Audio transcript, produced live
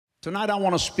Tonight I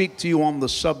want to speak to you on the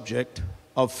subject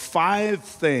of 5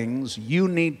 things you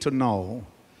need to know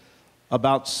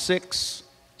about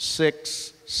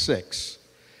 666.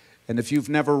 And if you've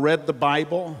never read the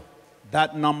Bible,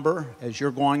 that number, as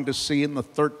you're going to see in the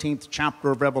 13th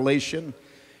chapter of Revelation,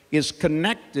 is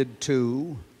connected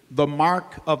to the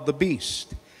mark of the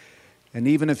beast. And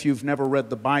even if you've never read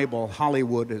the Bible,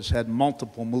 Hollywood has had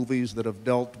multiple movies that have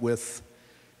dealt with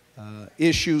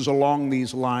issues along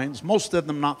these lines, most of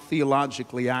them not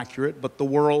theologically accurate, but the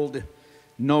world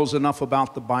knows enough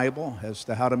about the Bible as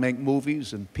to how to make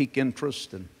movies and pique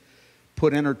interest and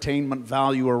put entertainment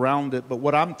value around it. But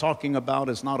what I'm talking about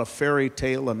is not a fairy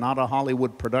tale and not a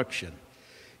Hollywood production.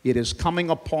 It is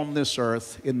coming upon this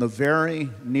earth in the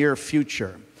very near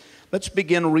future. Let's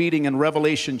begin reading in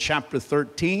Revelation chapter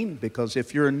 13, because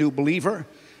if you're a new believer,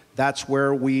 that's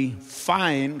where we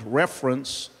find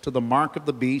reference to the mark of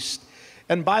the beast.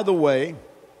 And by the way,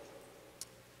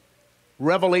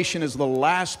 Revelation is the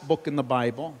last book in the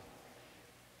Bible.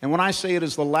 And when I say it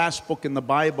is the last book in the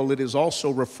Bible, it is also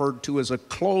referred to as a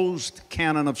closed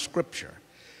canon of Scripture,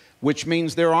 which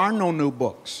means there are no new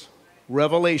books.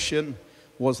 Revelation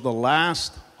was the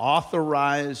last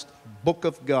authorized book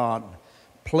of God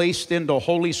placed into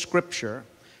Holy Scripture.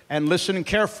 And listen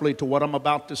carefully to what I'm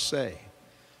about to say.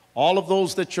 All of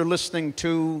those that you're listening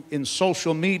to in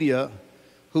social media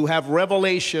who have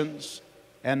revelations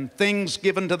and things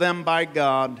given to them by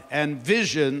God and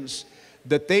visions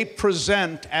that they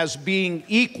present as being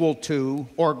equal to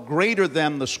or greater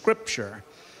than the Scripture,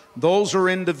 those are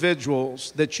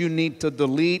individuals that you need to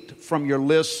delete from your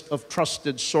list of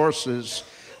trusted sources.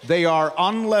 They are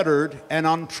unlettered and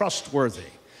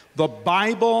untrustworthy. The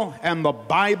Bible and the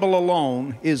Bible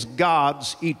alone is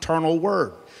God's eternal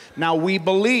word. Now, we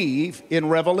believe in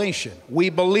revelation. We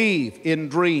believe in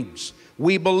dreams.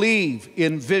 We believe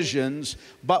in visions,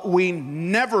 but we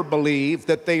never believe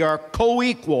that they are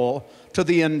co-equal to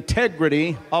the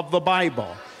integrity of the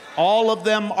Bible. All of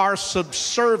them are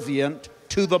subservient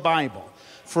to the Bible.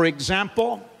 For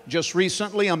example, just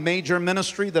recently, a major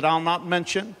ministry that I'll not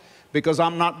mention because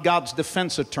I'm not God's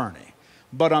defense attorney,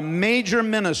 but a major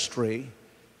ministry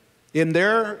in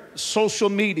their social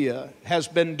media has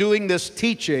been doing this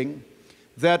teaching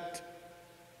that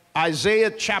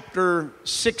Isaiah chapter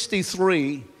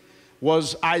 63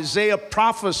 was Isaiah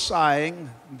prophesying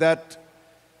that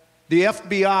the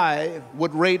FBI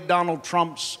would raid Donald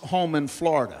Trump's home in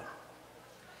Florida.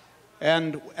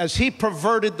 And as he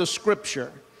perverted the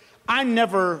Scripture, I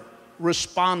never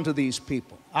respond to these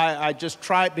people. I just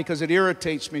try it because it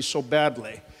irritates me so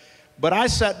badly. But I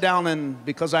sat down and,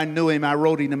 because I knew him, I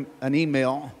wrote him an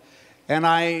email. And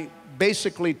I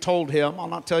basically told him, I'll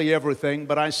not tell you everything,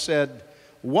 but I said,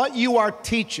 what you are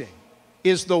teaching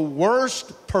is the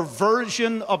worst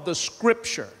perversion of the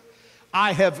Scripture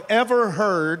I have ever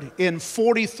heard in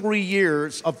 43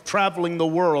 years of traveling the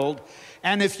world.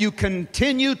 And if you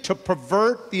continue to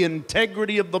pervert the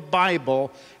integrity of the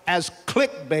Bible as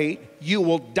clickbait, you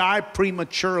will die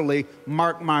prematurely,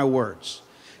 mark my words.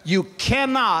 You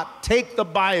cannot take the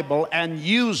Bible and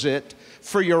use it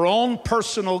for your own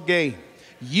personal gain.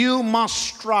 You must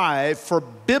strive for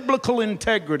biblical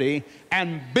integrity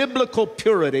and biblical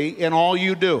purity in all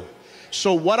you do.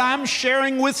 So what I'm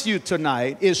sharing with you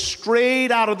tonight is straight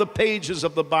out of the pages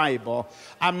of the Bible.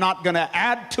 I'm not going to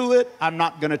add to it. I'm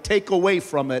not going to take away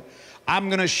from it. I'm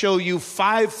going to show you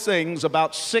 5 things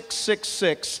about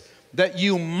 666 that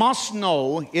you must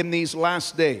know in these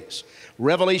last days.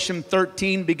 Revelation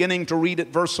 13, beginning to read at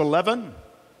verse 11.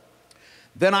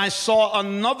 Then I saw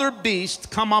another beast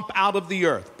come up out of the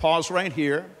earth. Pause right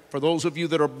here. For those of you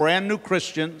that are brand new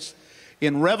Christians,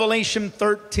 in Revelation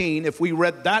 13, if we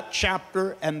read that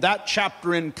chapter and that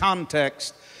chapter in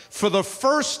context, for the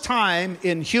first time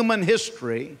in human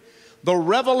history, the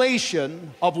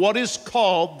revelation of what is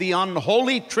called the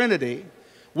unholy Trinity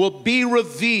will be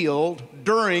revealed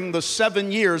during the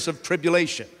 7 years of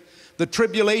tribulation. The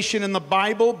tribulation in the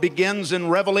Bible begins in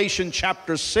Revelation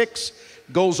chapter 6,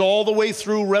 goes all the way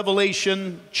through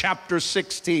Revelation chapter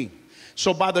 16.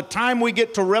 So by the time we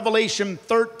get to Revelation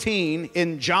 13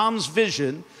 in John's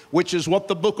vision, which is what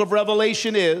the book of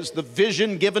Revelation is, the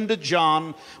vision given to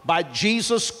John by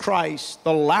Jesus Christ,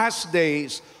 the last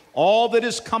days, all that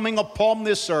is coming upon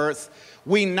this earth,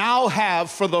 we now have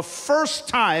for the first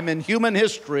time in human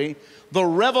history the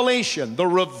revelation, the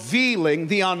revealing,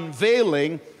 the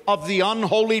unveiling of the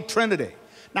unholy Trinity.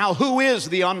 Now, who is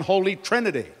the unholy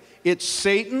Trinity? It's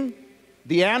Satan,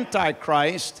 the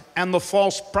Antichrist, and the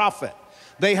false prophet.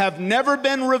 They have never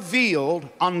been revealed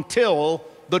until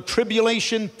the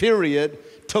tribulation period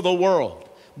to the world.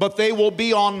 but they will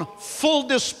be on full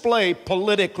display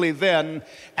politically then,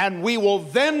 and we will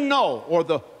then know, or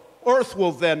the earth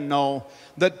will then know,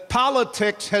 that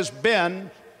politics has been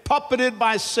puppeted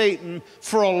by Satan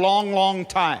for a long, long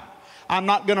time. I'm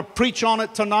not going to preach on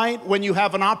it tonight. When you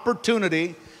have an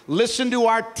opportunity, listen to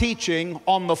our teaching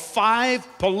on the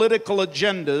 5 political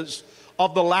agendas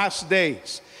of the last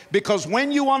days. Because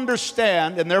when you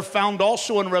understand, and they're found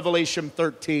also in Revelation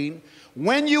 13,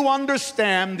 when you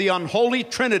understand the unholy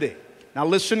Trinity, now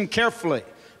listen carefully.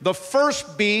 The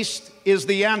first beast is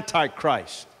the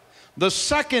Antichrist. The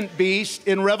second beast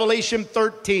in Revelation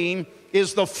 13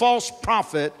 is the false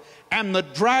prophet, and the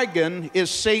dragon is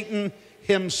Satan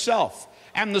himself.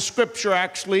 And the scripture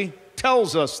actually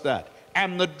tells us that.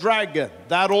 And the dragon,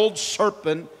 that old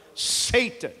serpent,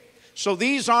 Satan. So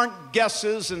these aren't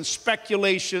guesses and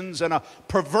speculations and a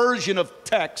perversion of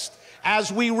text.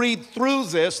 As we read through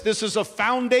this is a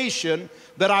foundation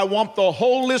that I want the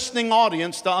whole listening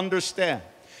audience to understand.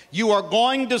 You are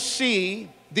going to see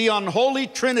the unholy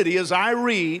Trinity as I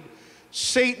read.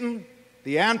 Satan,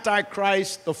 the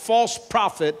Antichrist, the false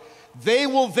prophet, they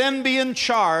will then be in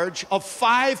charge of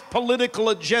 5 political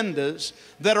agendas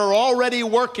that are already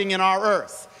working in our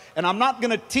earth. And I'm not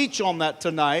going to teach on that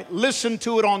tonight. Listen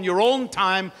to it on your own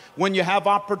time when you have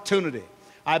opportunity.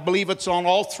 I believe it's on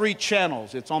all 3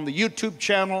 channels. It's on the YouTube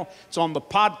channel, it's on the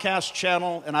podcast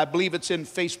channel, and I believe it's in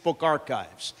Facebook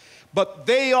archives. But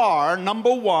they are,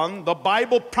 number 1, the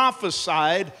Bible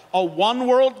prophesied a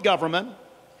one-world government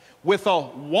with a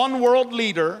one-world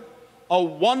leader, a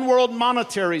one-world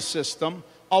monetary system,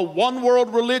 a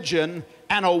one-world religion,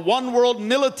 and a one-world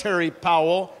military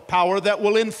power that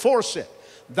will enforce it.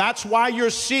 That's why you're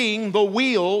seeing the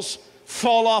wheels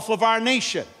fall off of our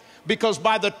nation. Because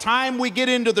by the time we get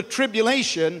into the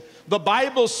tribulation, the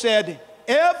Bible said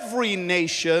every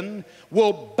nation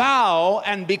will bow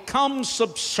and become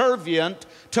subservient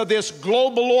to this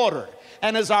global order.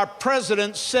 And as our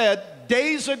president said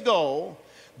days ago,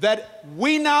 that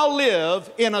we now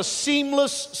live in a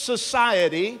seamless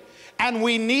society, and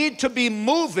we need to be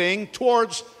moving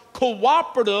towards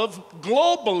cooperative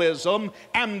globalism,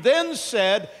 and then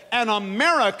said, and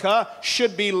America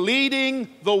should be leading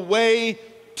the way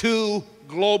to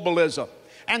globalism.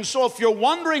 And so if you're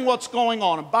wondering what's going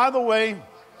on, and by the way,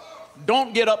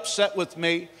 don't get upset with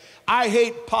me. I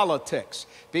hate politics.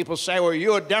 People say, well,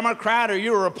 you're a Democrat or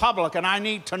you're a Republican. I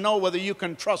need to know whether you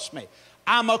can trust me.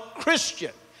 I'm a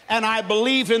Christian, and I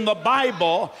believe in the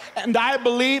Bible, and I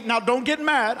believe, now don't get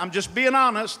mad, I'm just being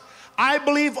honest, I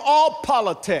believe all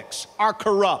politics are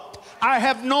corrupt. I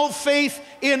have no faith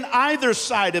in either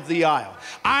side of the aisle.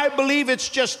 I believe it's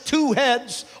just 2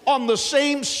 heads on the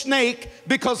same snake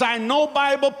because I know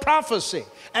Bible prophecy.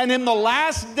 And in the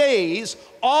last days,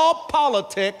 all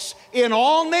politics in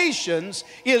all nations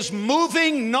is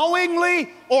moving knowingly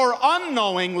or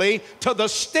unknowingly to the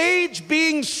stage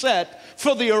being set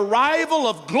for the arrival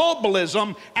of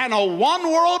globalism and a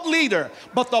one-world leader.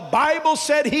 But the Bible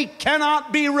said he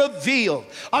cannot be revealed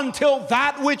until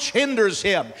that which hinders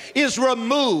him is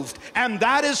removed. And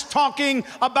that is talking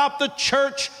about the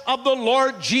church of the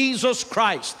Lord Jesus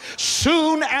Christ.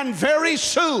 Soon and very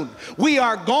soon, we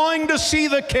are going to see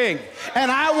the King. And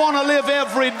I want to live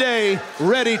every day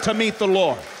ready to meet the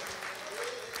Lord.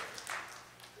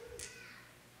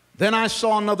 Then I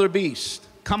saw another beast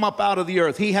come up out of the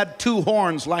earth. He had 2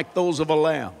 horns like those of a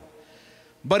lamb,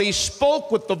 but he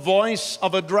spoke with the voice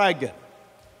of a dragon.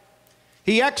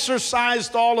 He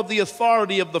exercised all of the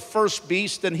authority of the first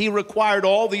beast, and he required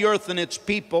all the earth and its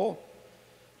people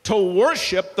to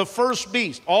worship the first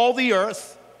beast. All the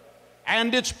earth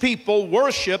and its people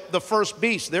worship the first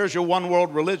beast. There's your one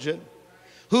world religion,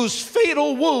 whose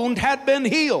fatal wound had been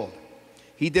healed.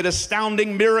 He did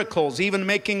astounding miracles, even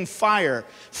making fire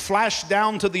flash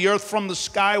down to the earth from the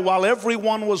sky while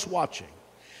everyone was watching.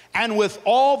 And with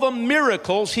all the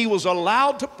miracles he was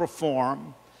allowed to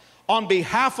perform on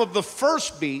behalf of the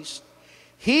first beast,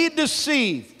 he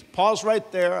deceived. Pause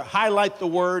right there. Highlight the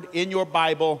word in your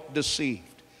Bible,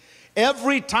 deceived.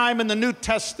 Every time in the New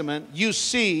Testament you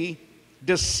see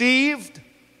deceived,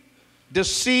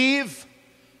 deceive,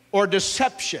 or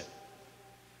deception,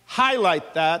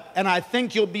 highlight that, and I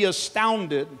think you'll be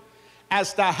astounded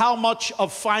as to how much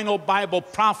of final Bible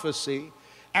prophecy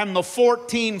and the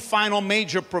 14 final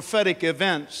major prophetic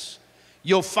events,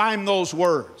 you'll find those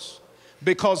words.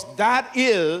 Because that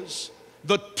is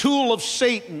the tool of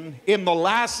Satan in the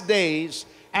last days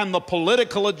and the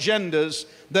political agendas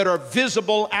that are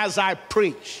visible as I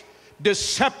preach.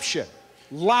 Deception,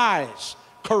 lies,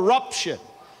 corruption,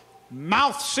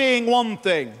 mouth saying one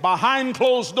thing, behind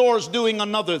closed doors doing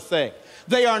another thing.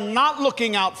 They are not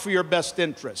looking out for your best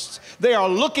interests. They are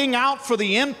looking out for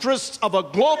the interests of a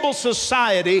global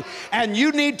society, and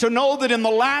you need to know that in the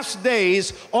last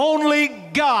days, only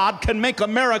God can make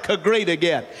America great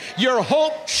again. Your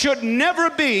hope should never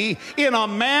be in a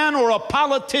man or a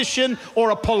politician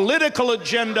or a political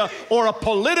agenda or a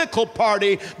political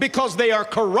party, because they are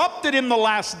corrupted in the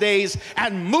last days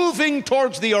and moving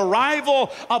towards the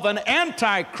arrival of an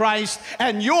antichrist,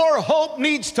 and your hope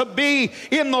needs to be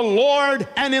in the Lord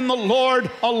and in the Lord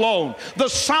alone. The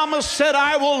psalmist said,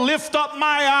 I will lift up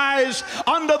my eyes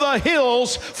unto the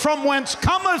hills, from whence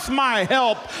cometh my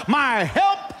help. My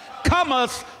help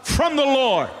cometh from the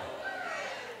Lord.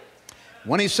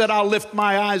 When he said, I'll lift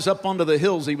my eyes up unto the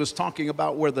hills, he was talking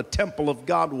about where the temple of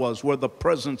God was, where the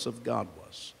presence of God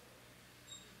was.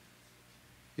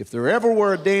 If there ever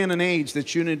were a day and an age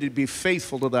that you needed to be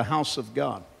faithful to the house of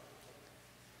God,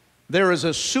 there is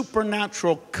a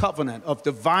supernatural covenant of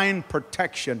divine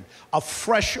protection, of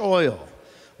fresh oil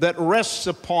that rests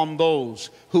upon those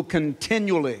who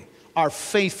continually are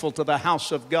faithful to the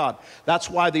house of God. That's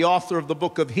why the author of the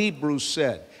book of Hebrews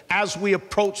said, as we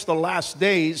approach the last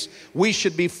days, we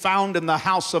should be found in the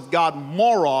house of God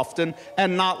more often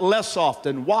and not less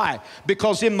often. Why?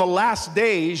 Because in the last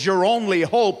days, your only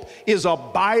hope is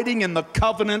abiding in the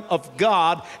covenant of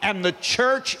God, and the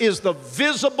church is the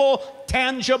visible,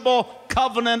 tangible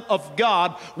covenant of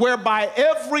God, whereby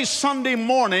every Sunday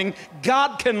morning,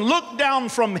 God can look down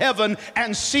from heaven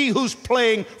and see who's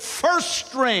playing first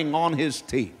string on his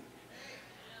team.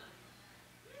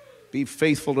 Be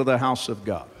faithful to the house of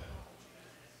God.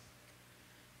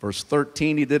 Verse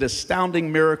 13, he did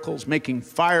astounding miracles, making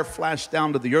fire flash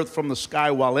down to the earth from the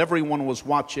sky while everyone was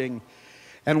watching.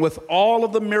 And with all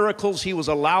of the miracles he was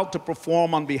allowed to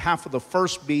perform on behalf of the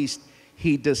first beast,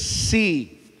 he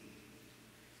deceived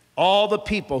all the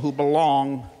people who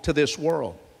belong to this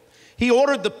world. He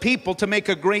ordered the people to make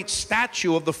a great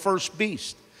statue of the first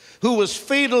beast, who was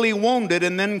fatally wounded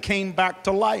and then came back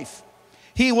to life.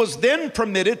 He was then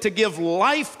permitted to give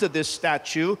life to this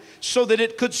statue so that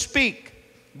it could speak.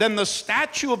 Then the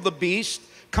statue of the beast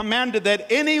commanded that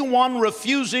anyone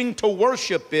refusing to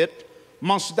worship it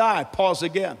must die. Pause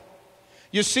again.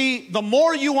 You see, the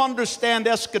more you understand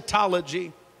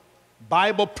eschatology,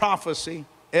 Bible prophecy,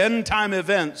 end time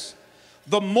events,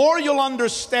 the more you'll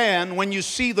understand when you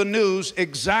see the news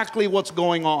exactly what's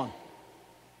going on.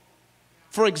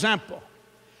 For example,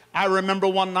 I remember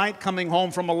one night coming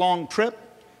home from a long trip,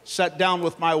 sat down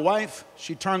with my wife.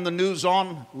 She turned the news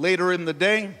on later in the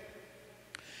day.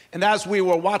 And as we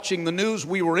were watching the news,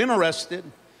 we were interested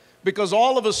because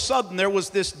all of a sudden there was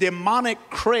this demonic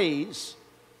craze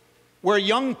where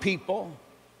young people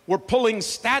were pulling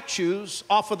statues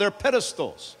off of their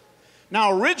pedestals.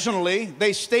 Now, originally,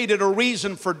 they stated a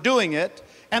reason for doing it,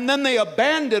 and then they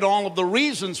abandoned all of the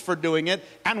reasons for doing it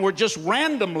and were just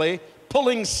randomly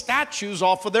pulling statues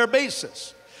off of their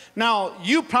bases. Now,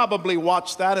 you probably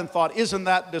watched that and thought, isn't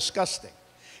that disgusting?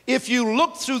 If you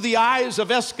look through the eyes of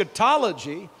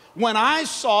eschatology, when I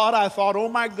saw it, I thought, oh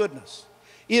my goodness,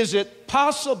 is it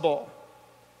possible?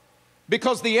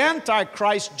 Because the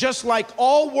Antichrist, just like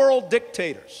all world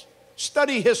dictators,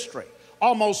 study history,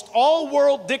 almost all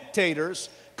world dictators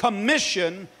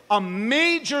commission a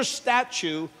major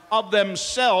statue of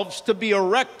themselves to be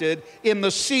erected in the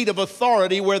seat of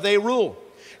authority where they rule.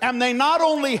 And they not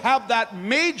only have that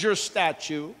major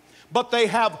statue, but they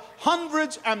have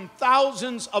hundreds and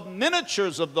thousands of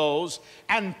miniatures of those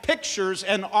and pictures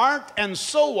and art and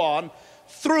so on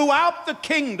throughout the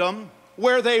kingdom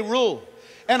where they rule.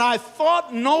 And I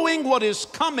thought, knowing what is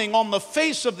coming on the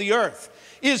face of the earth,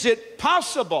 is it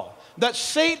possible that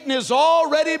Satan is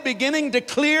already beginning to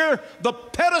clear the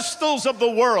pedestals of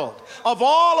the world, of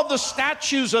all of the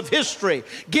statues of history,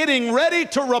 getting ready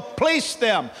to replace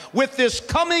them with this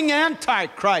coming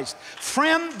Antichrist?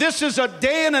 Friend, this is a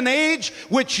day and an age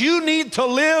which you need to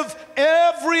live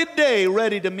every day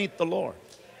ready to meet the Lord.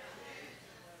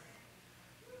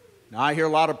 Now, I hear a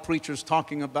lot of preachers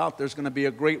talking about there's going to be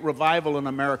a great revival in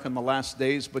America in the last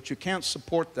days, but you can't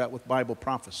support that with Bible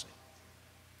prophecy.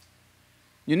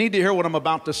 You need to hear what I'm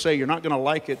about to say. You're not going to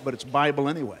like it, but it's Bible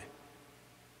anyway.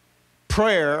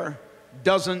 Prayer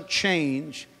doesn't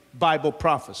change Bible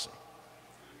prophecy.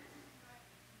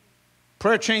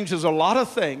 Prayer changes a lot of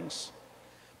things,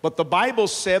 but the Bible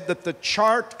said that the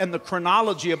chart and the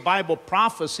chronology of Bible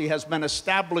prophecy has been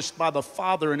established by the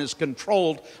Father and is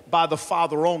controlled by the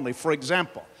Father only. For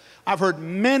example, I've heard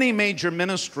many major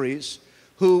ministries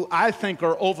who I think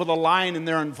are over the line in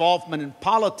their involvement in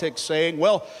politics, saying,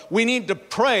 well, we need to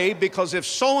pray because if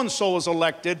so-and-so is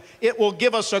elected, it will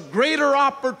give us a greater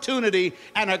opportunity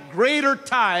and a greater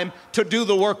time to do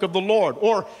the work of the Lord.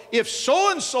 Or if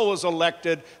so-and-so is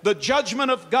elected, the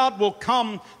judgment of God will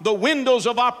come, the windows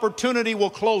of opportunity will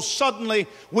close suddenly.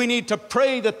 We need to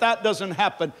pray that that doesn't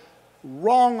happen.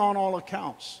 Wrong on all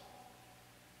accounts.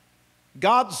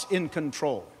 God's in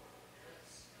control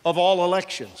of all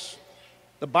elections.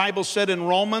 The Bible said in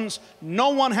Romans, no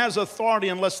one has authority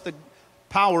unless the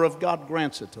power of God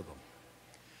grants it to them.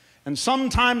 And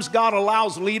sometimes God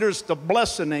allows leaders to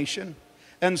bless a nation,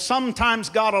 and sometimes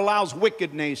God allows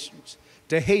wicked nations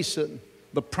to hasten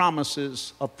the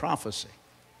promises of prophecy.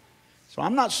 So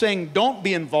I'm not saying don't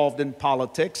be involved in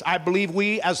politics. I believe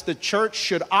we as the church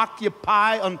should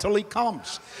occupy until he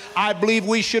comes. I believe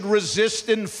we should resist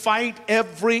and fight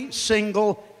every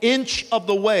single inch of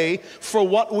the way for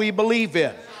what we believe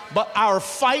in. But our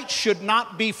fight should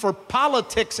not be for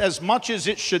politics as much as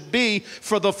it should be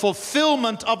for the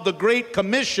fulfillment of the Great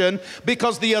Commission,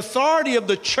 because the authority of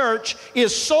the church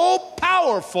is so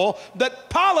powerful that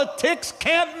politics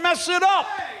can't mess it up.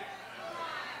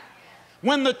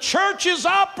 When the church is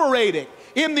operating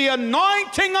in the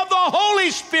anointing of the Holy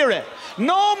Spirit,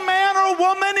 no man or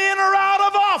woman in or out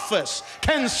of office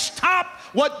can stop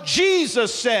what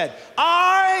Jesus said.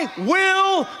 I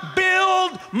will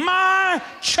build my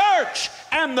church,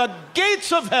 and the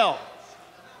gates of hell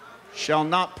shall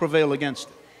not prevail against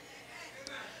it.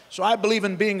 So I believe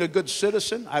in being a good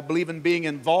citizen. I believe in being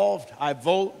involved. I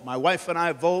vote. My wife and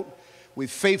I vote. We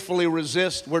faithfully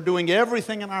resist. We're doing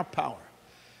everything in our power.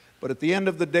 But at the end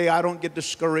of the day, I don't get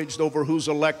discouraged over who's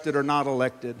elected or not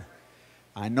elected.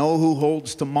 I know who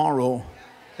holds tomorrow,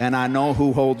 and I know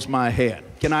who holds my head.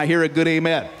 Can I hear a good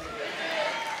amen?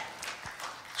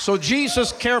 So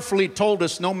Jesus carefully told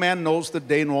us no man knows the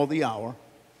day nor the hour.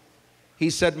 He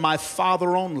said, my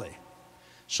Father only.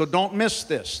 So don't miss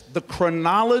this. The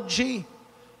chronology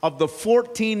of the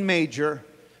 14 major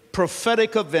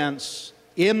prophetic events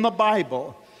in the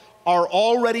Bible are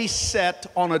already set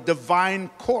on a divine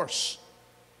course.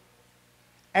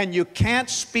 And you can't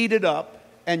speed it up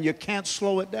and you can't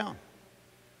slow it down.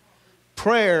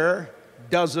 Prayer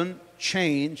doesn't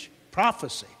change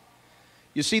prophecy.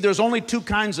 You see, there's only two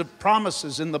kinds of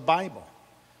promises in the Bible: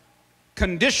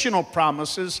 conditional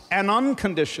promises and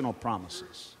unconditional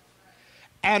promises.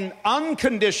 And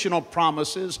unconditional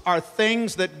promises are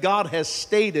things that God has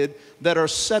stated that are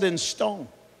set in stone.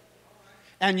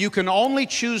 And you can only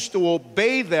choose to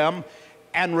obey them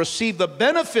and receive the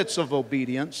benefits of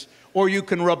obedience, or you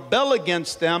can rebel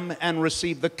against them and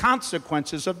receive the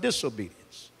consequences of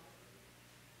disobedience.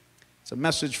 It's a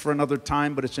message for another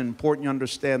time, but it's important you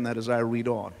understand that as I read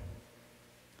on.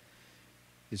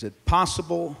 Is it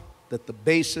possible that the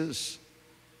bases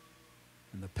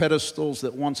and the pedestals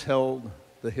that once held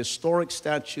the historic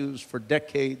statues for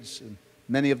decades, and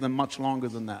many of them much longer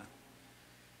than that,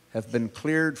 have been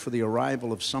cleared for the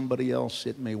arrival of somebody else?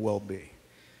 It may well be.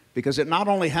 Because it not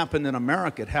only happened in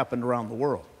America, it happened around the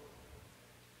world.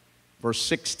 Verse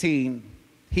 16,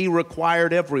 he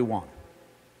required everyone.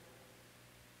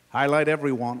 Highlight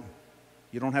everyone.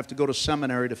 You don't have to go to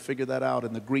seminary to figure that out.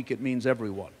 In the Greek, it means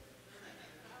everyone.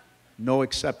 No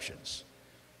exceptions.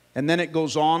 And then it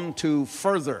goes on to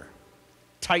further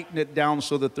tighten it down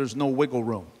so that there's no wiggle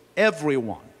room.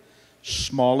 Everyone,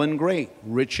 small and great,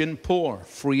 rich and poor,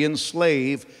 free and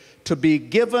slave, to be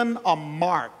given a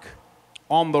mark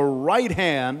on the right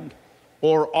hand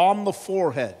or on the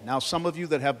forehead. Now, some of you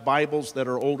that have Bibles that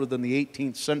are older than the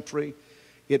 18th century,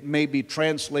 it may be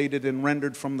translated and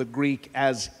rendered from the Greek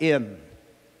as in.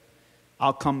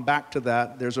 I'll come back to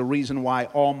that. There's a reason why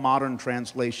all modern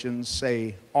translations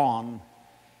say on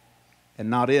and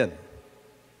not in.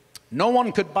 No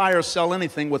one could buy or sell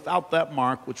anything without that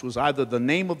mark, which was either the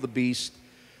name of the beast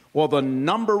or the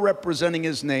number representing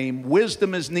his name.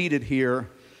 Wisdom is needed here.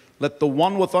 Let the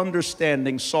one with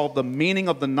understanding solve the meaning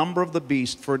of the number of the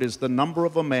beast, for it is the number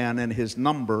of a man, and his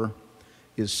number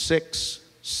is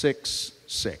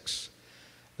 666.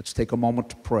 Let's take a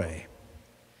moment to pray.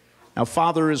 Now,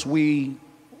 Father, as we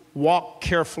walk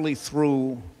carefully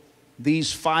through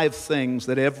these 5 things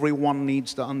that everyone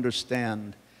needs to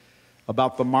understand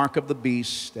about the mark of the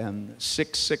beast and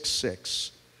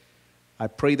 666, I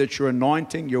pray that your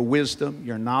anointing, your wisdom,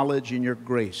 your knowledge, and your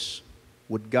grace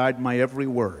would guide my every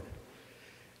word.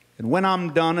 And when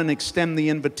I'm done and extend the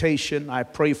invitation, I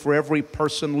pray for every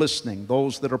person listening,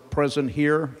 those that are present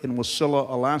here in Wasilla,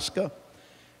 Alaska,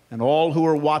 and all who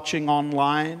are watching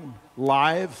online,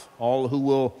 live, all who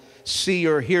will see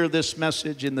or hear this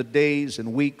message in the days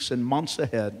and weeks and months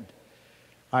ahead.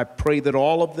 I pray that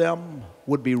all of them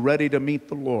would be ready to meet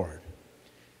the Lord.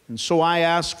 And so I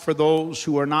ask for those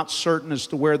who are not certain as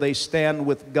to where they stand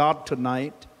with God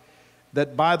tonight,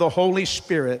 that by the Holy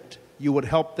Spirit you would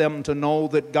help them to know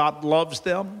that God loves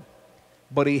them,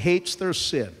 but He hates their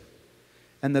sin,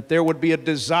 and that there would be a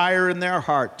desire in their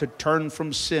heart to turn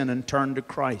from sin and turn to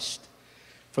Christ.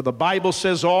 For the Bible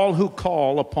says, all who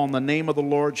call upon the name of the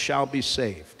Lord shall be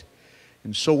saved.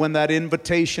 And so when that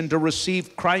invitation to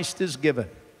receive Christ is given,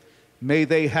 may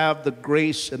they have the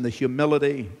grace and the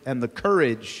humility and the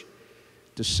courage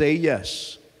to say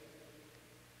yes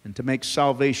and to make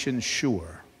salvation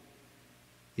sure.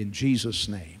 In Jesus'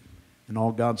 name. And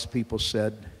all God's people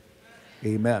said,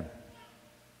 amen.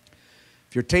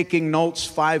 If you're taking notes,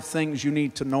 5 things you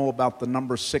need to know about the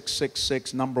number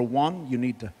 666. Number 1, you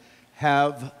need to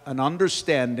have an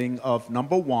understanding of,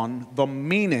 number 1, the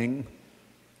meaning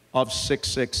of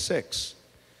 666.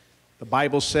 The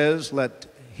Bible says, let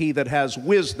he that has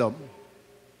wisdom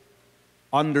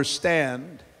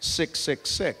understand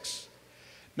 666.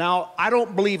 Now, I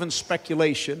don't believe in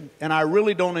speculation, and I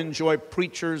really don't enjoy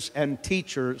preachers and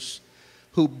teachers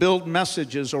who build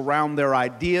messages around their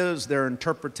ideas, their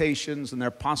interpretations, and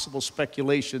their possible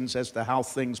speculations as to how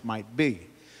things might be.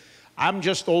 I'm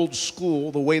just old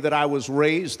school, the way that I was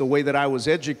raised, the way that I was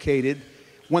educated.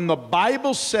 When the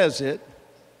Bible says it,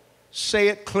 say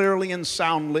it clearly and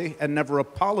soundly and never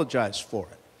apologize for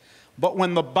it. But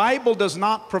when the Bible does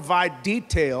not provide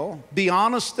detail, be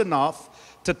honest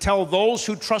enough to tell those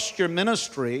who trust your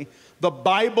ministry, the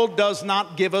Bible does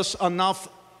not give us enough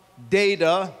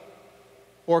data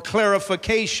or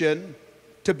clarification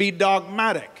to be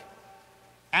dogmatic,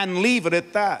 and leave it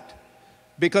at that.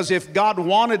 Because if God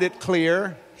wanted it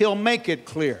clear, He'll make it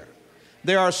clear.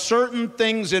 There are certain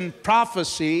things in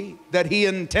prophecy that He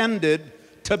intended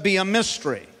to be a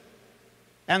mystery.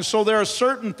 And so there are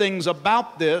certain things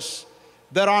about this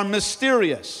that are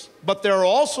mysterious. But there are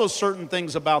also certain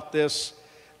things about this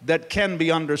that can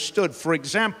be understood. For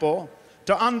example,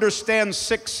 to understand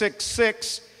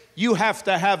 666, you have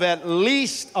to have at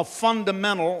least a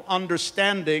fundamental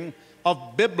understanding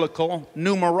of biblical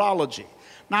numerology.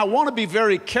 Now, I want to be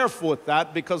very careful with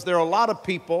that, because there are a lot of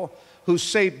people who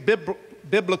say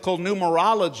biblical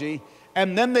numerology,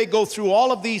 and then they go through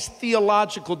all of these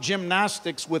theological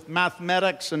gymnastics with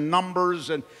mathematics and numbers,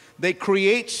 and they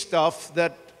create stuff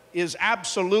that is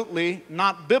absolutely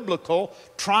not biblical,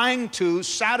 trying to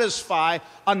satisfy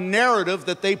a narrative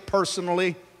that they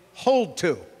personally hold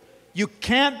to. You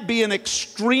can't be an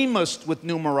extremist with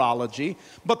numerology,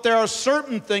 but there are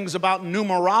certain things about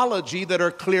numerology that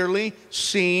are clearly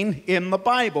seen in the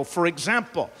Bible. For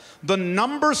example, the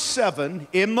number 7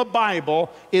 in the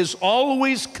Bible is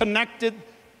always connected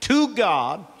to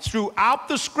God throughout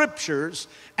the Scriptures,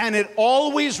 and it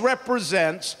always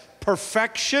represents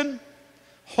perfection,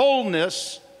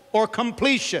 wholeness, or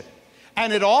completion.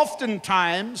 And it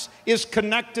oftentimes is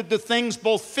connected to things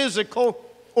both physical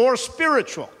or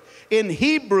spiritual. In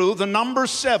Hebrew, the number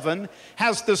 7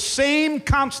 has the same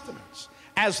consonants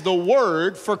as the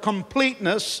word for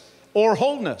completeness or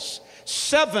wholeness.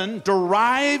 7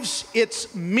 derives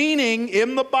its meaning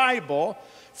in the Bible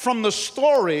from the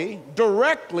story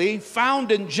directly found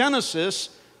in Genesis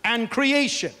and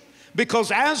creation.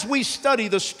 Because as we study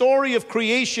the story of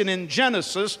creation in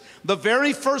Genesis, the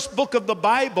very first book of the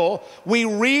Bible, we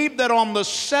read that on the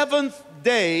 7th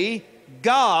day,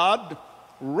 God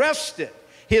rested.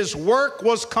 His work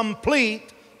was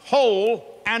complete,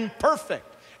 whole, and perfect.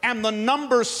 And the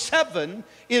number 7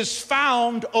 is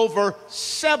found over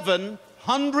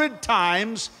 700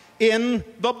 times in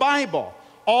the Bible,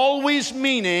 always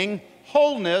meaning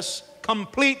wholeness,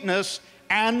 completeness,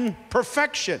 and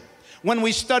perfection. When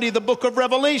we study the book of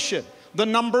Revelation, the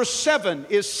number 7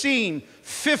 is seen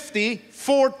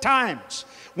 54 times.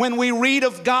 When we read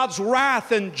of God's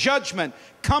wrath and judgment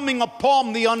coming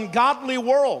upon the ungodly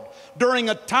world during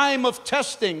a time of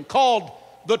testing called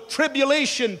the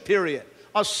tribulation period,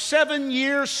 a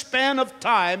 7-year span of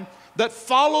time that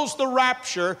follows the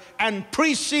rapture and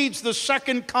precedes the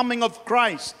second coming of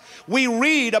Christ. We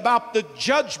read about the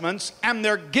judgments, and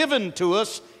they're given to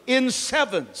us in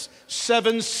 7s,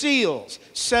 7 seals,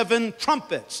 7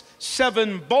 trumpets,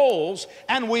 7 bowls,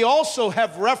 and we also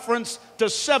have reference to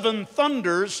 7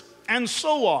 thunders, and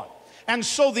so on. And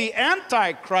so the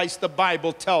Antichrist, the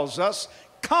Bible tells us,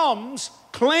 comes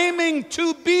claiming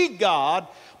to be God,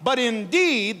 but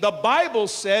indeed the Bible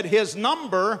said his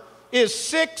number is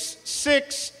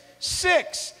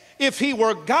 666. If he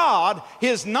were God,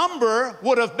 his number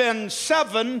would have been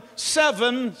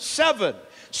 777.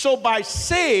 So by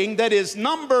saying that his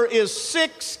number is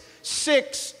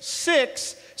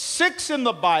 666, 6 in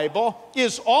the Bible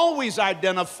is always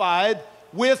identified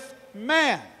with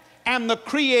man and the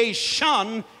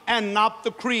creation and not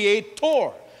the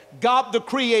creator. God the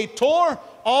creator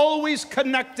always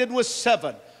connected with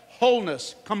 7.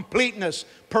 Wholeness, completeness,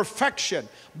 perfection.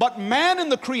 But man in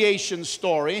the creation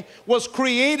story was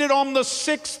created on the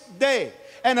 6th day.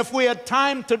 And if we had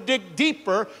time to dig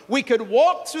deeper, we could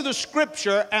walk through the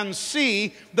scripture and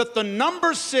see that the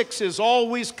number 6 is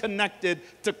always connected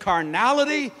to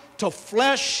carnality, to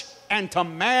flesh, and to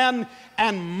man.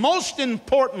 And most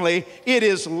importantly, it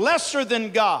is lesser than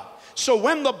God. So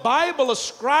when the Bible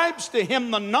ascribes to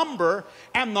him the number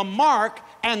and the mark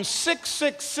and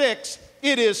 666,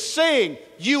 it is saying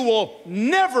you will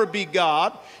never be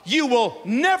God, you will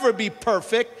never be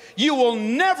perfect, you will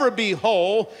never be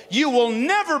whole, you will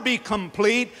never be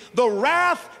complete. The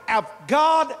wrath of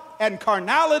God and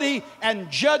carnality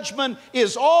and judgment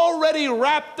is already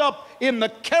wrapped up in the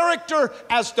character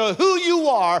as to who you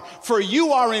are, for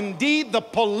you are indeed the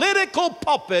political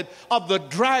puppet of the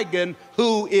dragon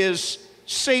who is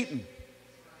Satan.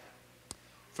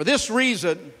 For this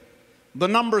reason, the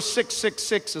number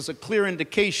 666 is a clear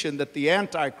indication that the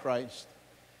Antichrist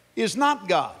is not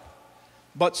God,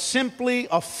 but simply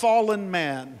a fallen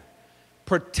man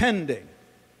pretending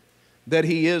that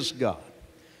he is God.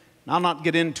 Now, I'll not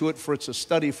get into it, for it's a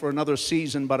study for another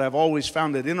season, but I've always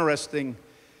found it interesting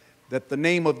that the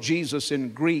name of Jesus in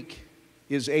Greek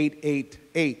is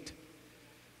 888.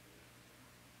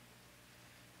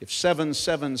 If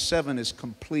 777 is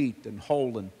complete and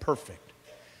whole and perfect,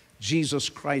 Jesus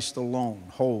Christ alone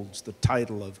holds the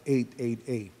title of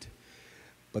 888.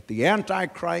 But the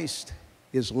Antichrist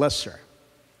is lesser.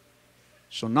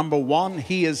 So number 1,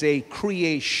 he is a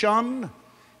creation.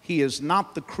 He is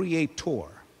not the creator.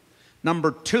 Number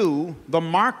 2, the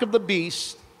mark of the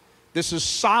beast. This is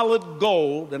solid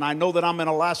gold, and I know that I'm in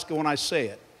Alaska when I say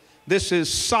it. This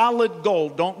is solid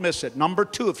gold. Don't miss it. Number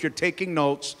 2, if you're taking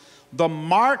notes, the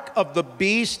mark of the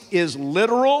beast is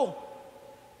literal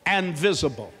and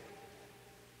visible.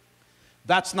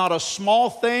 That's not a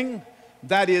small thing.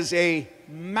 That is a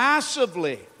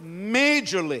massively,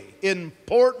 majorly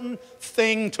important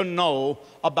thing to know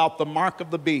about the mark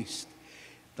of the beast.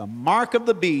 The mark of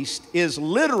the beast is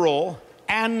literal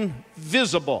and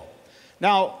visible.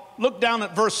 Now, look down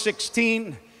at verse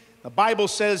 16. The Bible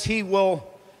says he will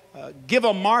give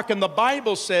a mark, and the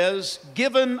Bible says,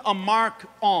 given a mark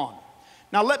on.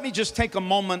 Now, let me just take a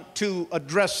moment to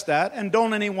address that, and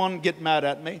don't anyone get mad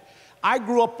at me. I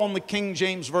grew up on the King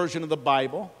James Version of the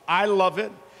Bible. I love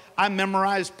it. I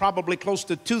memorized probably close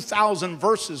to 2,000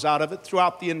 verses out of it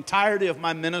throughout the entirety of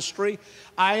my ministry.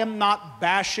 I am not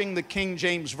bashing the King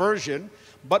James Version,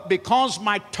 but because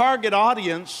my target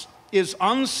audience is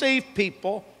unsaved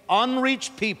people,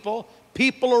 unreached people,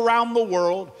 people around the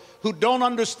world who don't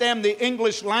understand the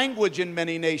English language in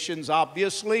many nations,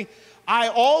 obviously, I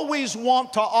always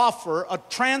want to offer a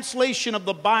translation of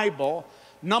the Bible.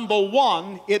 Number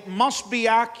 1, it must be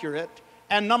accurate,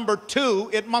 and number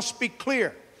 2, it must be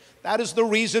clear. That is the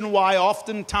reason why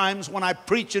oftentimes when I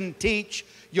preach and teach,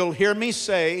 you'll hear me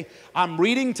say, I'm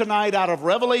reading tonight out of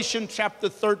Revelation chapter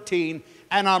 13,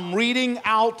 and I'm reading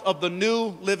out of the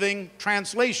New Living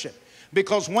Translation.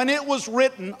 Because when it was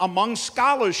written among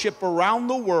scholarship around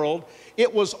the world,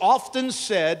 it was often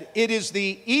said it is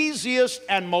the easiest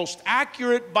and most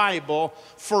accurate Bible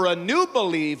for a new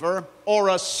believer or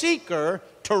a seeker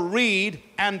to read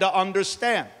and to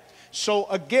understand. So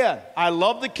again, I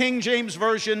love the King James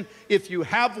Version. If you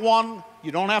have one,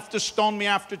 you don't have to stone me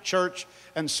after church.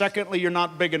 And secondly, you're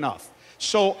not big enough.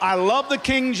 So I love the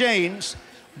King James,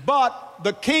 but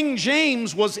the King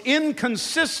James was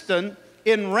inconsistent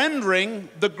in rendering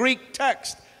the Greek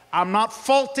text. I'm not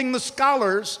faulting the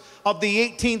scholars of the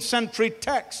 18th century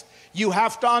text. You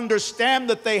have to understand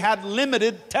that they had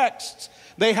limited texts.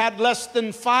 They had less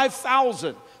than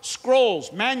 5,000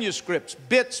 scrolls, manuscripts,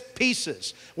 bits,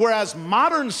 pieces. Whereas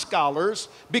modern scholars,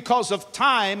 because of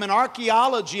time and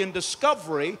archaeology and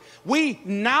discovery, we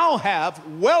now have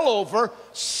well over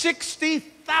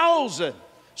 60,000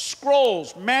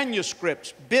 scrolls,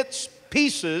 manuscripts, bits,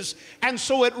 pieces, and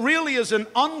so it really is an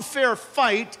unfair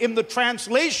fight in the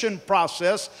translation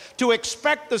process to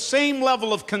expect the same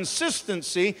level of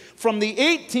consistency from the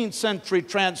 18th century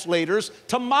translators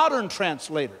to modern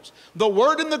translators. The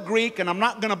word in the Greek, and I'm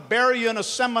not going to bury you in a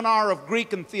seminar of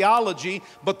Greek and theology,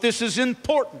 but this is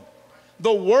important.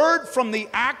 The word from the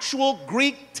actual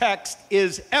Greek text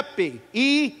is epi,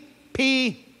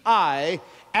 E-P-I,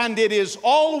 and it is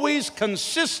always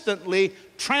consistently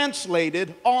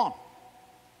translated on.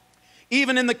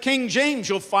 Even in the King James,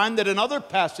 you'll find that in other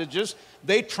passages,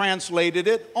 they translated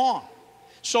it on.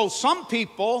 So some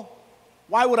people,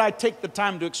 why would I take the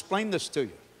time to explain this to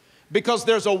you? Because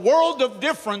there's a world of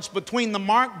difference between the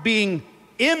mark being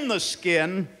in the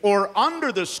skin or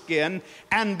under the skin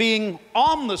and being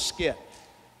on the skin.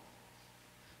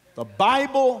 The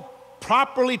Bible,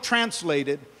 properly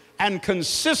translated and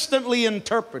consistently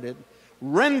interpreted,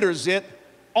 renders it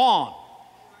on.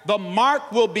 The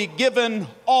mark will be given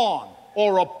on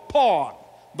or upon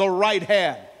the right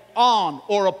hand, on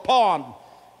or upon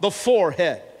the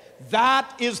forehead.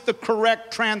 That is the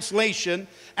correct translation,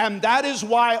 and that is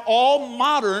why all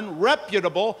modern,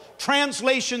 reputable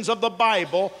translations of the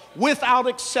Bible, without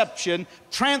exception,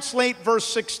 translate verse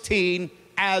 16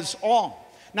 as on.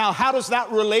 Now, how does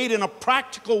that relate in a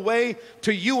practical way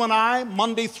to you and I,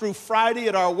 Monday through Friday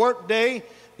at our work day?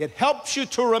 It helps you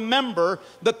to remember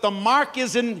that the mark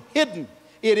isn't hidden.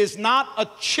 It is not a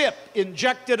chip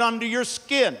injected under your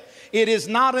skin. It is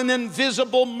not an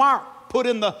invisible mark put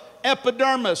in the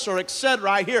epidermis or etc.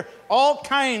 I hear all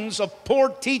kinds of poor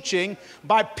teaching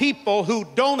by people who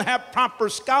don't have proper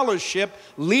scholarship,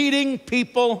 leading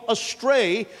people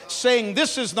astray, saying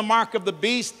this is the mark of the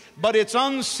beast, but it's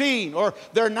unseen. Or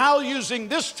they're now using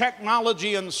this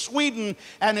technology in Sweden,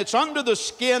 and it's under the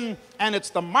skin, and it's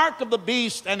the mark of the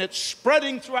beast, and it's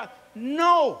spreading throughout.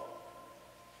 No.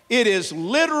 It is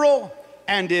literal,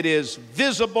 and it is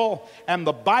visible, and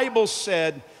the Bible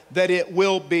said that it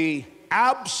will be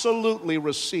absolutely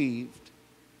received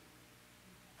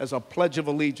as a pledge of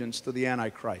allegiance to the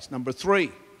Antichrist. Number 3,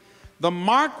 the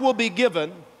mark will be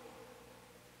given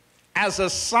as a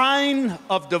sign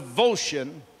of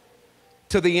devotion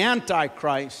to the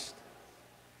Antichrist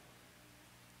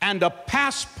and a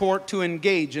passport to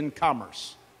engage in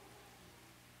commerce.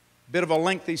 Bit of a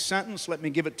lengthy sentence. Let me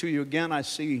give it to you again. I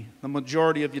see the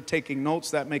majority of you taking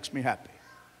notes. That makes me happy.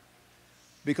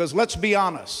 Because let's be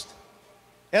honest,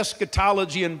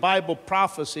 eschatology and Bible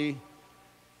prophecy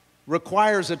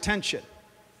requires attention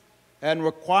and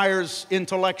requires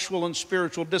intellectual and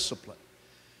spiritual discipline.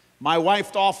 My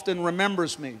wife often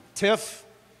remembers me, Tiff,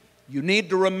 you need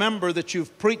to remember that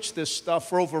you've preached this stuff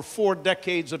for over 4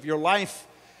 decades of your life,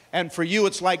 and for you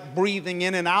it's like breathing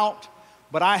in and out.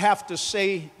 But I have to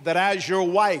say that as your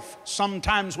wife,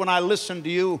 sometimes when I listen to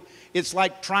you, it's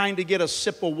like trying to get a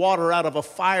sip of water out of a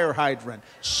fire hydrant.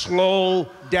 Slow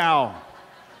down.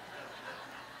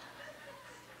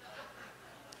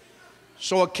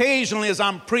 So occasionally as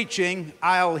I'm preaching,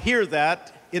 I'll hear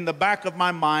that in the back of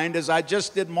my mind, as I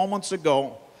just did moments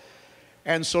ago.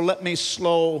 And so let me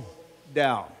slow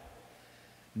down.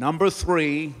 Number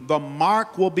 3, the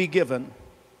mark will be given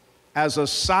as a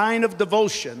sign of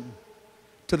devotion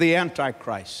to the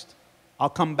Antichrist. I'll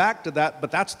come back to that,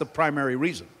 but that's the primary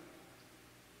reason.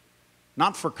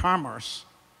 Not for commerce.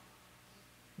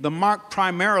 The mark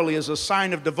primarily is a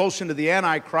sign of devotion to the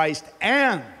Antichrist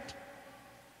and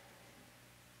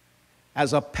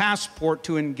as a passport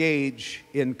to engage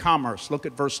in commerce. Look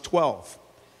at verse 12.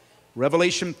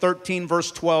 Revelation 13,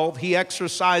 verse 12. He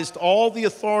exercised all the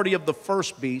authority of the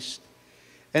first beast,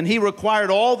 and he required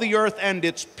all the earth and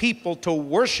its people to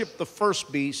worship the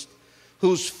first beast,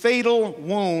 whose fatal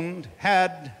wound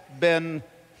had been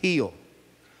healed.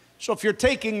 So if you're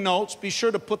taking notes, be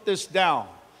sure to put this down.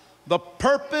 The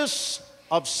purpose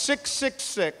of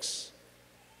 666,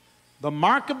 the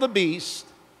mark of the beast,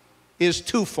 is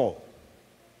twofold.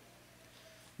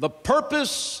 The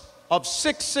purpose of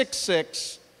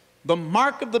 666, the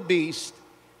mark of the beast,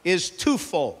 is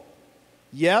twofold.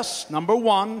 Yes, number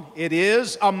 1, it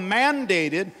is a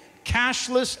mandated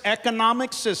cashless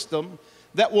economic system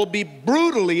that will be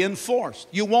brutally enforced.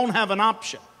 You won't have an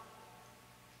option.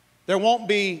 There won't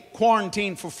be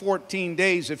quarantine for 14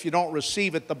 days if you don't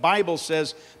receive it. The Bible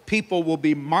says people will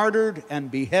be martyred and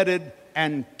beheaded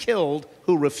and killed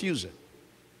who refuse it.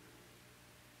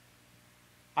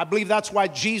 I believe that's why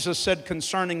Jesus said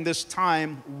concerning this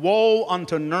time, woe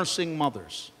unto nursing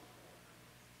mothers.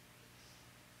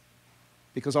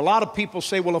 Because a lot of people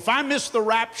say, well, if I miss the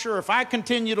rapture, if I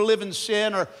continue to live in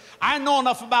sin, or I know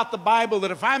enough about the Bible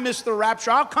that if I miss the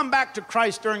rapture, I'll come back to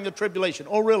Christ during the tribulation.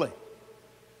 Oh, really?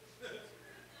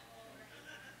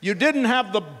 You didn't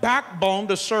have the backbone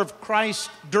to serve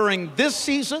Christ during this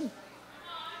season,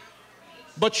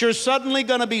 but you're suddenly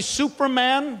going to be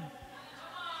Superman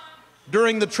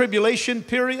during the tribulation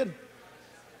period?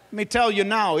 Let me tell you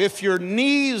now, if your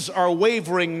knees are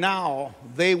wavering now,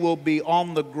 they will be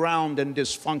on the ground and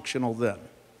dysfunctional then.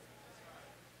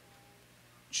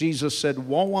 Jesus said,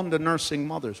 woe unto nursing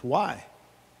mothers. Why?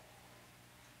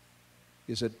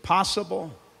 Is it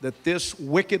possible that this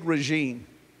wicked regime,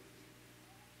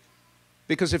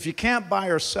 because if you can't buy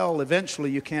or sell,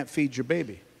 eventually you can't feed your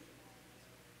baby.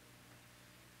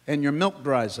 and your milk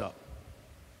dries up.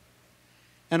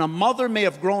 And a mother may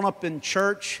have grown up in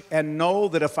church and know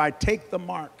that if I take the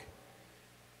mark,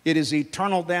 it is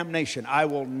eternal damnation. I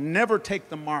will never take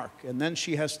the mark. And then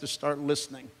she has to start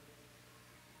listening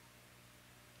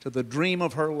to the dream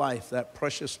of her life, that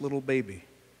precious little baby.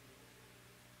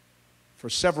 For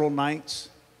several nights,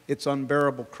 it's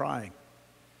unbearable crying.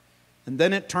 And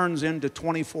then it turns into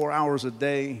 24 hours a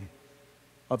day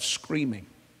of screaming.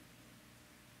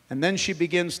 And then she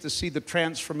begins to see the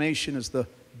transformation as the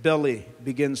belly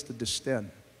begins to distend.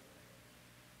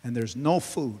 And there's no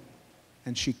food.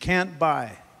 And she can't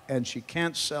buy. And she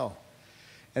can't sell.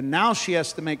 And now she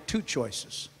has to make two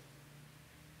choices.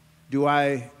 Do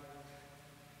I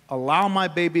allow my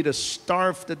baby to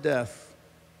starve to death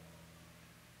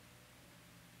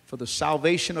for the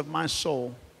salvation of my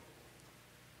soul?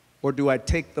 Or do I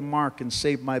take the mark and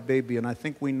save my baby? And I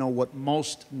think we know what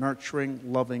most nurturing,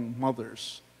 loving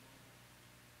mothers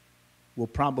will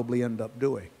probably end up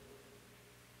doing.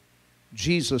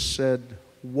 Jesus said,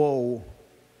 woe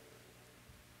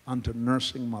unto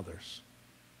nursing mothers.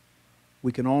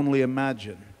 We can only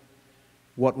imagine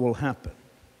what will happen.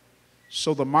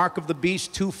 So the mark of the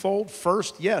beast, twofold.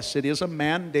 First, yes, it is a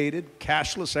mandated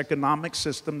cashless economic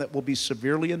system that will be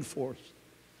severely enforced.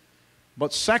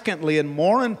 But secondly, and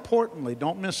more importantly,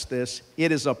 don't miss this,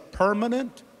 it is a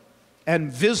permanent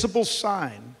and visible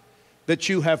sign that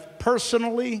you have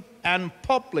personally and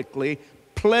publicly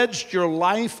pledged your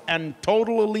life and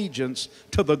total allegiance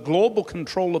to the global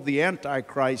control of the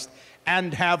Antichrist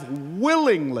and have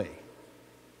willingly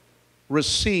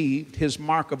received his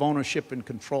mark of ownership and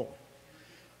control.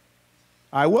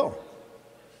 I will.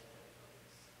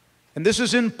 And this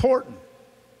is important.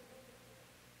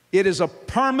 It is a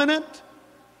permanent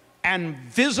and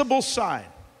visible sign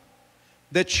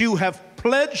that you have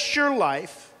pledged your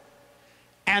life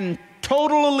and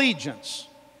total allegiance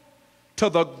to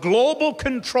the global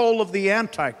control of the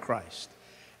Antichrist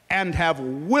and have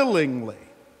willingly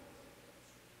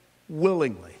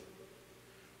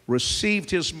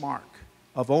received his mark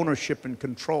of ownership and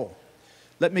control.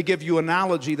 Let me give you an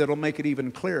analogy that will make it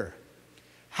even clearer.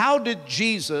 How did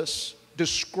Jesus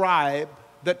describe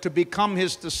that to become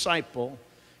his disciple,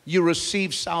 you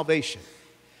receive salvation?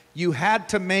 You had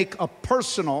to make a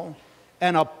personal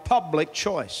and a public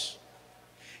choice.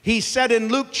 He said in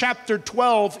Luke chapter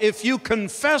 12, if you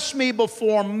confess me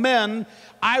before men,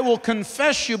 I will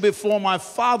confess you before my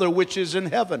Father which is in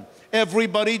heaven.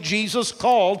 Everybody Jesus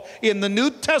called in the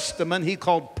New Testament, he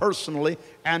called personally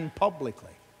and publicly.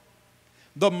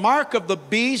 The mark of the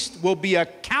beast will be a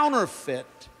counterfeit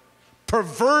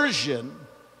perversion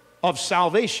of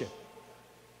salvation.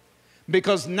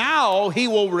 Because now he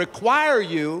will require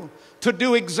you to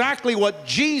do exactly what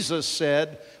Jesus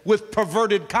said with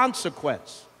perverted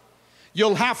consequence.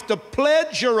 You'll have to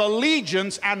pledge your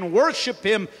allegiance and worship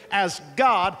him as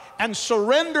God and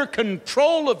surrender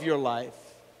control of your life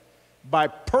by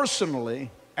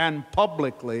personally and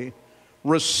publicly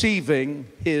receiving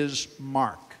his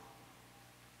mark.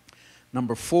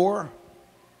 Number 4,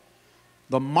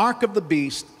 the mark of the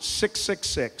beast,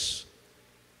 666,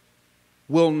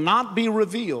 will not be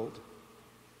revealed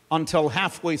until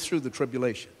halfway through the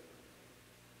tribulation.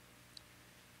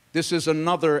 This is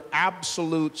another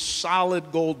absolute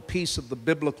solid gold piece of the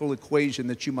biblical equation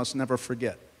that you must never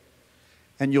forget.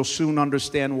 And you'll soon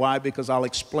understand why, because I'll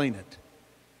explain it.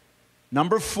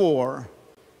 Number 4,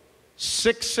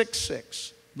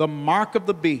 666, the mark of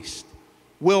the beast,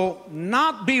 will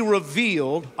not be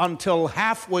revealed until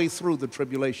halfway through the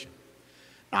tribulation.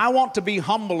 Now, I want to be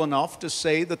humble enough to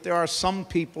say that there are some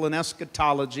people in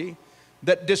eschatology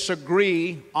that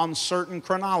disagree on certain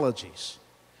chronologies.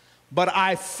 But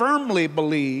I firmly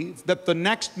believe that the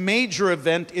next major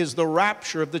event is the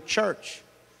rapture of the church.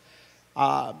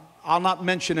 I'll not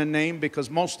mention a name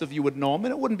because most of you would know him,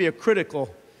 and it wouldn't be a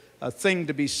critical thing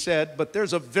to be said, but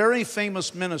there's a very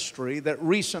famous ministry that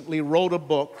recently wrote a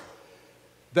book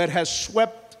that has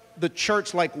swept the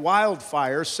church like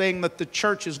wildfire, saying that the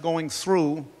church is going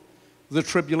through the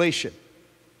tribulation.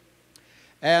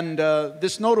 And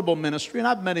this notable ministry, and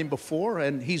I've met him before,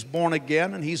 and he's born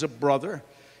again, and he's a brother.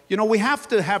 You know, we have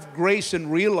to have grace in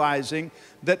realizing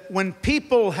that when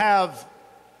people have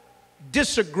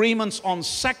disagreements on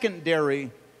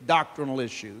secondary doctrinal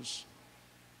issues,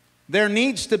 there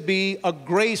needs to be a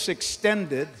grace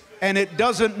extended, and it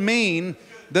doesn't mean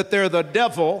that they're the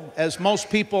devil, as most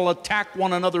people attack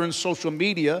one another in social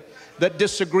media that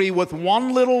disagree with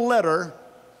one little letter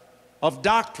of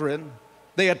doctrine.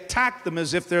 They attack them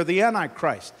as if they're the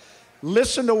Antichrist.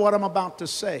 Listen to what I'm about to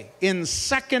say. In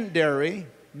secondary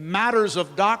matters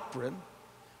of doctrine,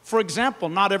 For example,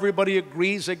 not everybody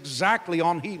agrees exactly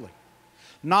on healing.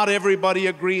 Not everybody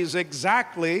agrees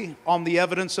exactly on the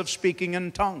evidence of speaking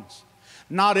in tongues.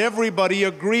 Not everybody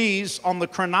agrees on the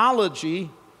chronology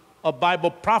of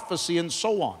Bible prophecy and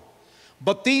so on.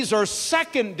 But these are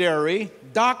secondary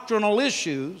doctrinal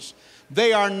issues.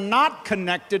 They are not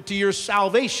connected to your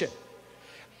salvation.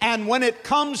 And when it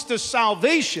comes to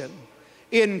salvation,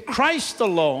 in Christ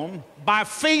alone, by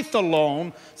faith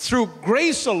alone, through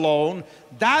grace alone,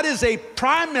 that is a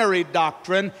primary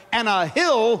doctrine and a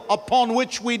hill upon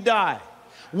which we die.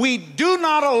 We do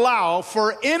not allow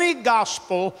for any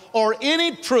gospel or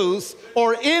any truth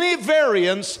or any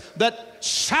variance that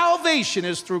salvation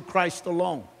is through Christ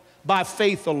alone, by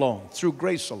faith alone, through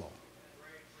grace alone.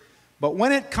 But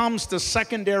when it comes to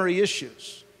secondary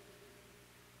issues,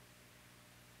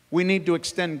 we need to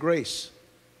extend grace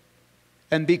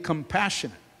and be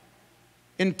compassionate.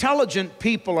 Intelligent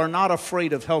people are not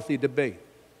afraid of healthy debate.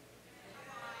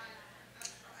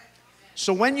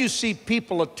 So when you see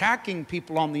people attacking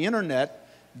people on the internet,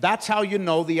 that's how you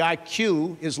know the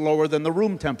IQ is lower than the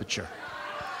room temperature.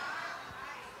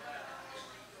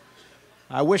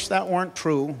 I wish that weren't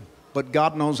true, but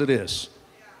God knows it is.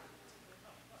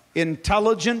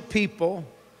 Intelligent people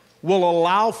will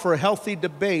allow for healthy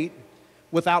debate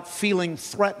without feeling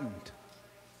threatened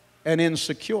and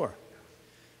insecure.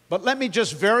 But let me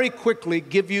just very quickly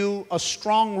give you a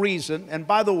strong reason. And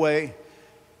by the way,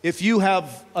 if you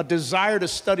have a desire to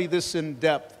study this in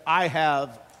depth, I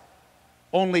have,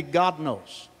 only God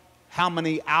knows how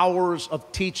many hours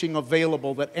of teaching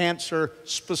available that answer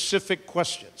specific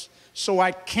questions. So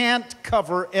I can't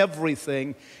cover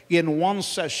everything in one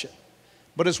session.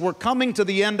 But as we're coming to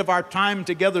the end of our time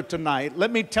together tonight,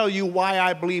 let me tell you why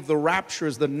I believe the rapture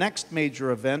is the next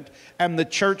major event and the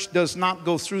church does not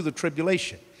go through the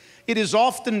tribulation. It is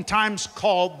oftentimes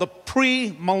called the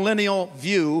premillennial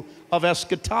view of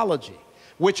eschatology,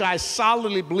 which I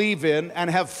solidly believe in and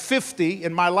have 50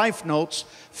 in my life notes,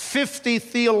 50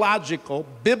 theological,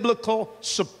 biblical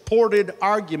supported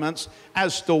arguments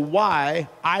as to why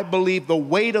I believe the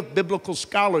weight of biblical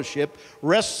scholarship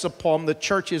rests upon the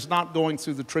church is not going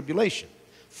through the tribulation.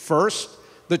 First,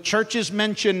 the church is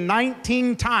mentioned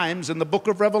 19 times in the book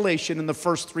of Revelation in the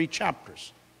first 3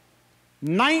 chapters.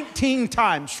 19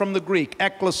 times from the Greek,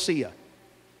 ekklesia.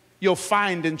 You'll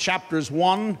find in chapters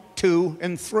 1, 2,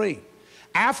 and 3.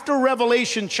 After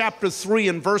Revelation chapter 3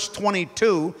 and verse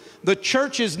 22, the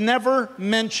church is never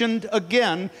mentioned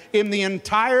again in the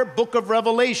entire book of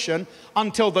Revelation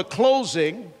until the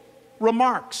closing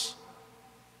remarks.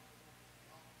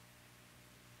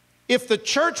 If the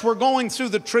church were going through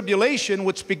the tribulation,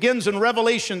 which begins in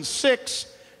Revelation 6,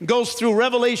 goes through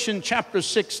Revelation chapter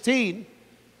 16,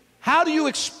 how do you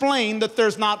explain that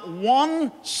there's not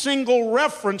one single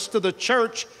reference to the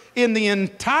church in the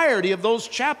entirety of those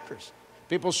chapters?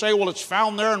 People say, well, it's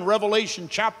found there in Revelation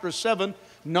chapter 7.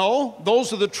 No,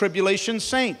 those are the tribulation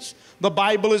saints. The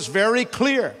Bible is very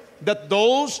clear that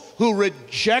those who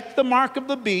reject the mark of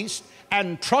the beast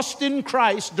and trust in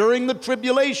Christ during the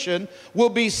tribulation will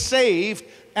be saved,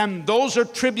 and those are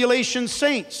tribulation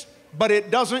saints. But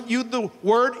it doesn't use the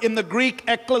word in the Greek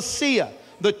ekklesia.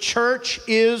 The church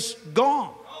is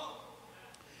gone.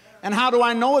 And how do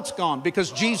I know it's gone?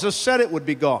 Because Jesus said it would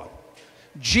be gone.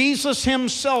 Jesus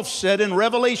himself said in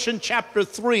Revelation chapter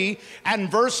 3 and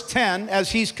verse 10,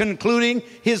 as he's concluding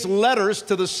his letters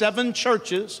to the 7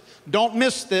 churches, don't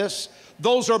miss this,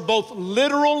 those are both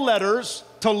literal letters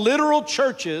to literal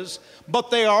churches,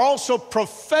 but they are also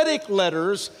prophetic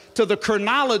letters to the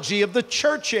chronology of the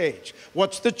church age.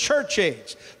 What's the church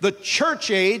age? The church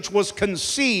age was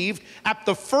conceived at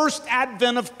the first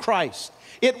advent of Christ.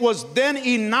 It was then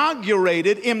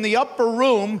inaugurated in the upper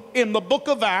room in the book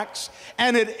of Acts,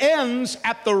 and it ends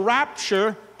at the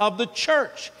rapture of the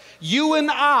church. You and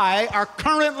I are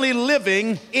currently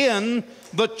living in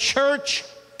the church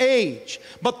age.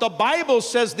 But the Bible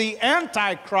says the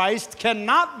Antichrist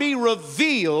cannot be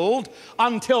revealed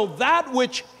until that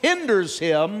which hinders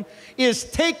him is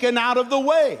taken out of the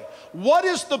way. What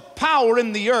is the power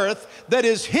in the earth that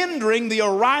is hindering the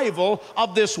arrival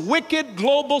of this wicked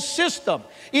global system?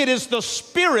 It is the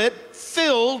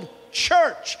Spirit-filled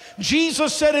church.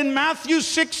 Jesus said in Matthew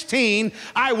 16,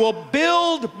 I will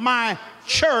build my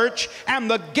church and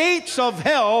the gates of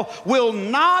hell will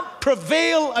not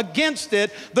prevail against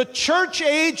it. The church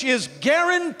age is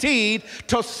guaranteed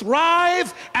to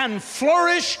thrive and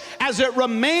flourish as it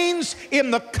remains in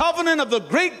the covenant of the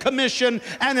Great Commission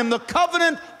and in the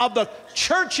covenant of the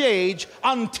church age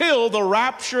until the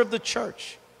rapture of the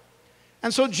church.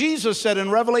 And so Jesus said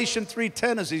in Revelation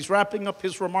 3:10, as he's wrapping up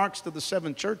his remarks to the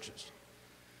 7 churches,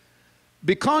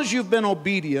 Because you've been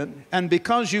obedient and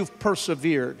because you've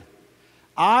persevered,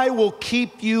 I will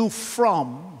keep you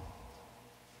from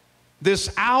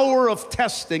this hour of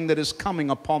testing that is coming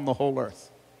upon the whole earth.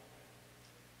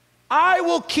 I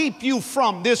will keep you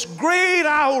from this great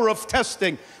hour of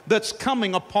testing that's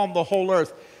coming upon the whole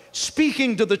earth.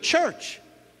 Speaking to the church.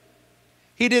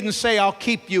 He didn't say, I'll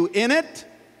keep you in it.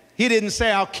 He didn't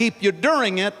say, I'll keep you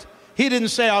during it. He didn't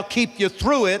say, I'll keep you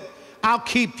through it. I'll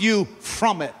keep you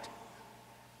from it.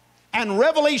 And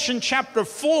Revelation chapter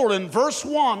 4 and verse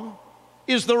 1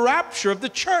 is the rapture of the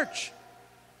church.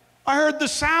 I heard the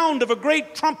sound of a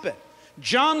great trumpet.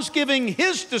 John's giving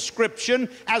his description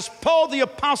as Paul the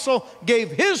apostle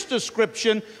gave his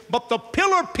description, but the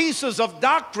pillar pieces of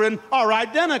doctrine are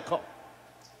identical.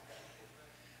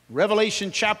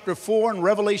 Revelation chapter 4 and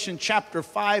Revelation chapter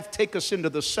 5 take us into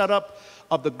the setup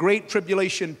of the Great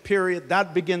Tribulation period.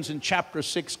 That begins in chapter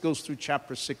 6, goes through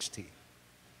chapter 16.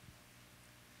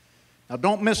 Now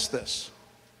don't miss this.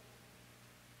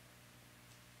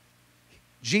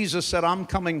 Jesus said, I'm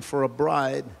coming for a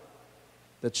bride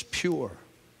that's pure,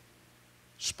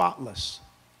 spotless,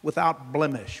 without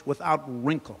blemish, without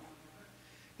wrinkle.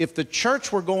 If the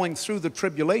church were going through the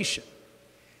tribulation,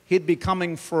 he'd be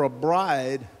coming for a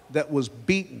bride that was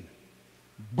beaten,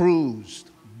 bruised,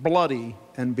 bloody,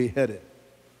 and beheaded.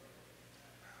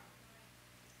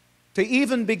 To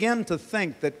even begin to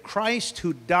think that Christ,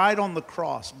 who died on the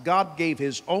cross, God gave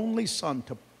his only son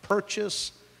to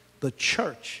purchase the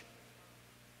church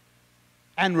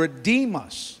and redeem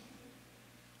us,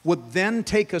 would then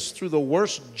take us through the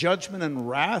worst judgment and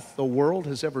wrath the world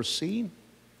has ever seen.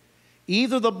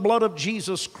 Either the blood of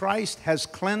Jesus Christ has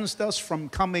cleansed us from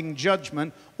coming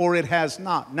judgment, or it has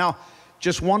not. Now,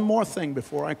 just one more thing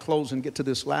before I close and get to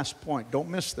this last point. Don't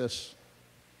miss this.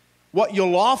 What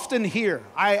you'll often hear,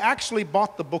 I actually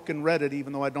bought the book and read it,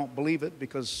 even though I don't believe it,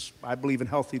 because I believe in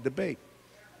healthy debate.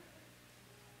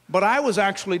 But I was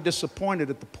actually disappointed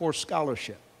at the poor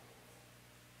scholarship.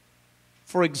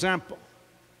 For example,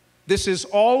 this is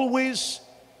always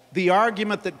the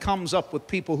argument that comes up with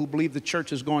people who believe the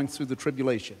church is going through the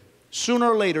tribulation.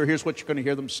 Sooner or later, here's what you're going to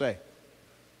hear them say.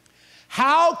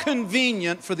 How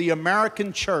convenient for the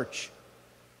American church,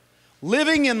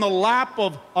 living in the lap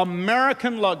of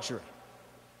American luxury,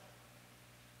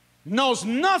 knows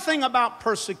nothing about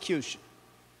persecution,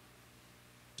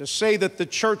 to say that the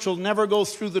church will never go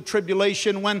through the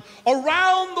tribulation when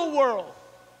around the world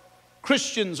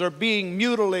Christians are being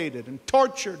mutilated and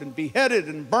tortured and beheaded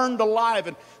and burned alive,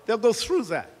 and they'll go through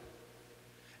that.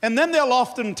 And then they'll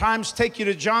oftentimes take you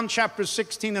to John chapter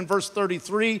 16 and verse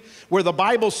 33, where the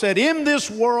Bible said, in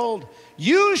this world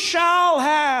you shall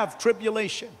have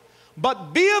tribulation,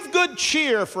 but be of good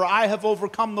cheer, for I have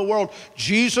overcome the world.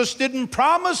 Jesus didn't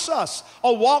promise us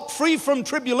a walk free from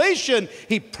tribulation.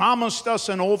 He promised us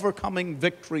an overcoming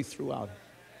victory throughout it.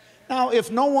 Now,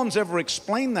 if no one's ever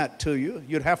explained that to you,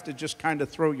 you'd have to just kind of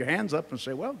throw your hands up and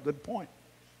say, well, good point.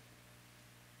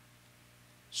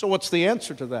 So what's the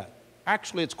answer to that?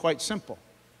 Actually, it's quite simple.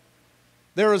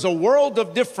 There is a world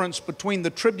of difference between the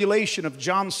tribulation of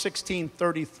John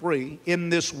 16:33, in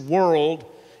this world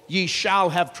ye shall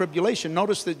have tribulation.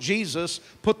 Notice that Jesus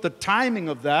put the timing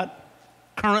of that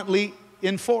currently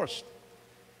enforced.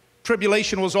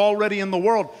 Tribulation was already in the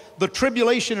world. The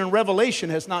tribulation in Revelation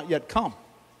has not yet come.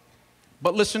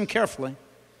 But listen carefully.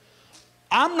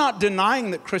 I'm not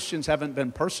denying that Christians haven't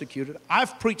been persecuted.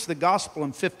 I've preached the gospel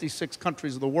in 56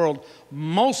 countries of the world.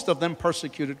 Most of them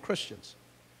persecuted Christians.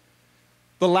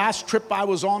 The last trip I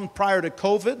was on prior to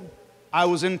COVID, I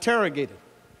was interrogated.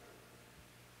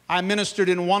 I ministered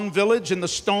in one village and the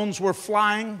stones were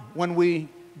flying when we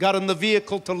got in the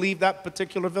vehicle to leave that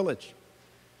particular village.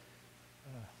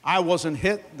 I wasn't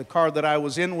hit. The car that I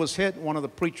was in was hit. One of the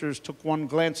preachers took one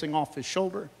glancing off his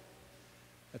shoulder.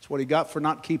 That's what he got for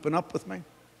not keeping up with me.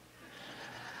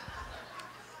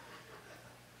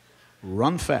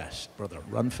 Run fast, brother,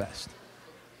 run fast.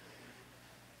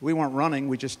 We weren't running,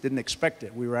 we just didn't expect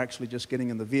it. We were actually just getting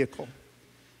in the vehicle,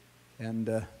 and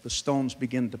the stones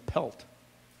began to pelt.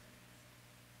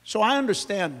 So I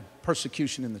understand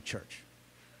persecution in the church.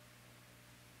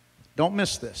 Don't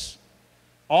miss this.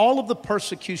 All of the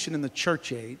persecution in the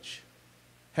church age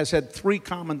has had three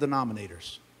common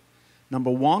denominators.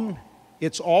 Number one,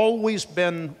 it's always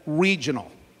been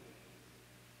regional.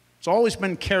 It's always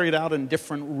been carried out in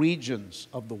different regions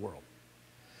of the world.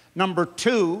 Number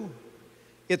two,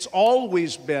 it's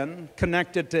always been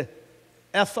connected to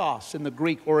ethos in the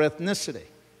Greek, or ethnicity.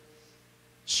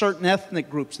 Certain ethnic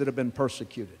groups that have been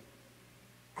persecuted.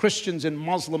 Christians in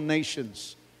Muslim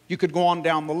nations. You could go on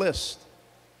down the list.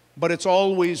 But it's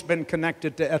always been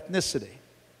connected to ethnicity.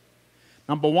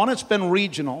 Number one, it's been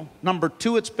regional. Number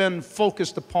two, it's been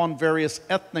focused upon various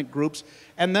ethnic groups.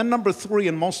 And then number three,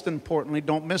 and most importantly,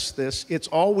 don't miss this, it's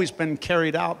always been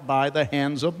carried out by the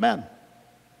hands of men.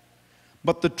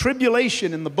 But the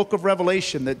tribulation in the book of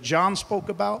Revelation that John spoke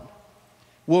about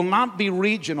will not be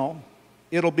regional,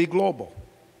 it'll be global.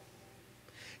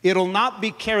 It'll not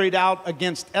be carried out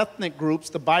against ethnic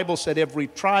groups. The Bible said every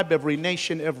tribe, every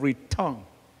nation, every tongue.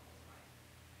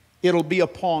 It'll be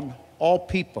upon all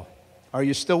people. Are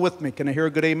you still with me? Can I hear a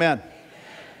good amen? Amen.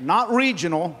 Not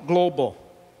regional, global.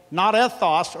 Not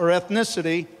ethos or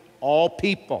ethnicity, all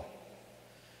people.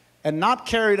 And not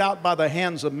carried out by the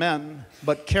hands of men,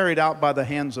 but carried out by the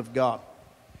hands of God.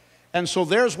 And so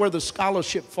there's where the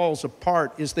scholarship falls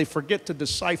apart, is they forget to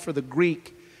decipher the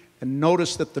Greek and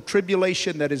notice that the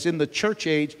tribulation that is in the church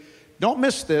age, don't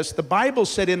miss this, the Bible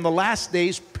said in the last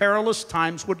days perilous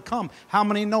times would come. How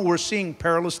many know we're seeing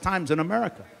perilous times in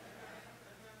America?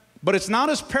 But it's not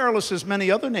as perilous as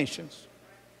many other nations.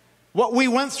 What we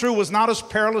went through was not as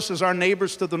perilous as our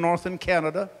neighbors to the north in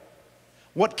Canada.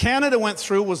 What Canada went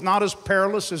through was not as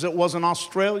perilous as it was in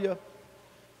Australia.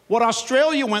 What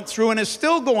Australia went through and is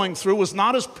still going through was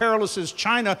not as perilous as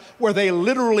China, where they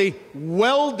literally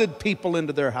welded people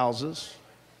into their houses.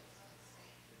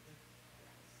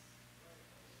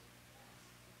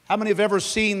 How many have ever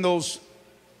seen those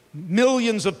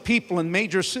millions of people in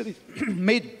major cities,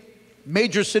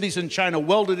 major cities in China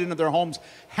welded into their homes,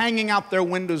 hanging out their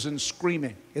windows and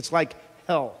screaming? It's like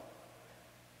hell.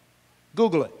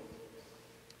 Google it.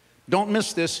 Don't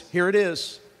miss this. Here it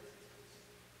is.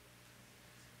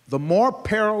 The more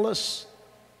perilous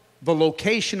the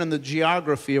location and the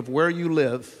geography of where you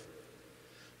live,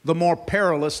 the more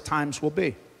perilous times will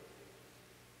be.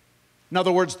 In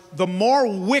other words, the more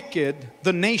wicked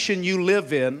the nation you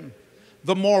live in,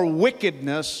 the more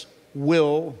wickedness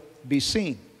will be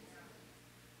seen.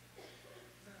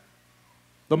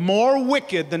 The more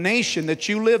wicked the nation that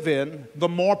you live in, the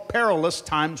more perilous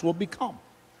times will become.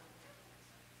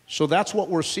 So that's what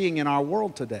we're seeing in our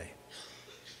world today.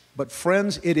 But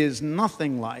friends, it is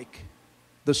nothing like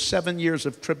the 7 years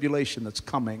of tribulation that's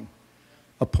coming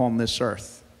upon this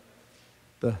earth.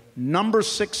 The number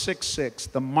 666,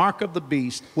 the mark of the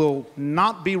beast, will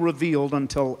not be revealed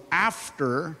until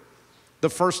after the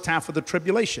first half of the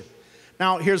tribulation.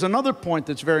 Now, here's another point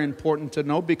that's very important to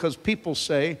know, because people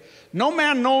say, no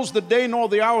man knows the day nor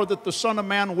the hour that the Son of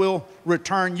Man will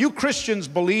return. You Christians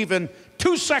believe in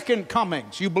 2 second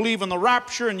comings. You believe in the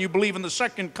rapture and you believe in the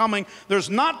second coming.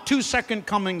 There's not 2 second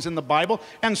comings in the Bible.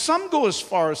 And some go as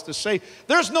far as to say,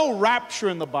 there's no rapture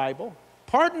in the Bible.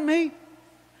 Pardon me?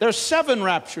 There's 7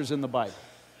 raptures in the Bible.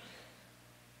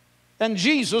 And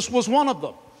Jesus was one of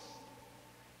them.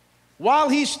 While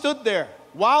he stood there,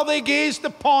 while they gazed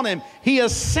upon him, he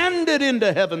ascended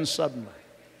into heaven suddenly.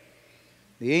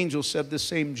 The angel said, this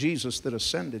same Jesus that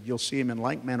ascended, you'll see him in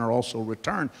like manner also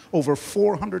return. Over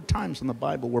 400 times in the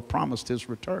Bible we're promised his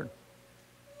return.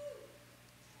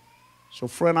 So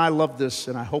friend, I love this,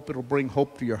 and I hope it'll bring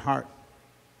hope to your heart.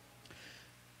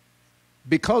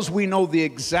 Because we know the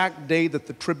exact day that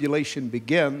the tribulation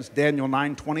begins, Daniel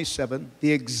 9:27,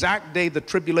 the exact day the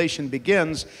tribulation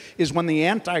begins is when the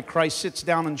Antichrist sits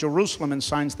down in Jerusalem and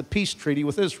signs the peace treaty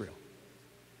with Israel.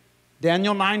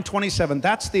 Daniel 9:27,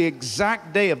 that's the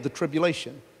exact day of the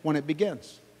tribulation when it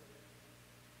begins.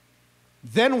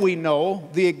 Then we know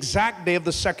the exact day of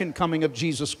the second coming of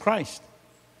Jesus Christ,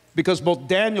 because both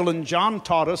Daniel and John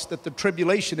taught us that the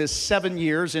tribulation is 7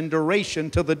 years in duration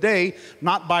to the day,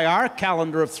 not by our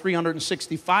calendar of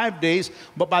 365 days,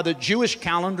 but by the Jewish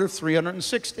calendar of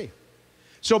 360.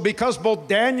 So because both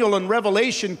Daniel and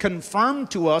Revelation confirm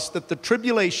to us that the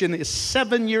tribulation is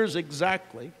 7 years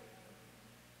exactly,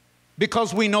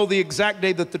 because we know the exact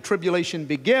day that the tribulation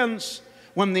begins,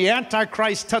 when the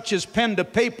Antichrist touches pen to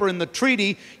paper in the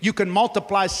treaty, you can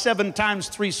multiply 7 times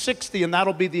 360, and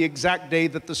that'll be the exact day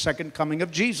that the second coming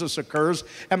of Jesus occurs.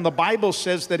 And the Bible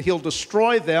says that he'll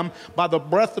destroy them by the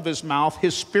breath of his mouth,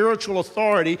 his spiritual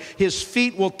authority. His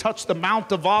feet will touch the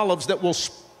Mount of Olives that will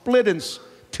split in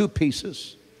 2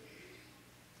 pieces.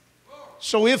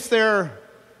 So if there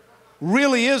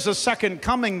really is a second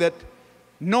coming that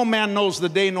no man knows the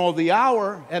day nor the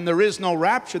hour, and there is no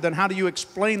rapture, then how do you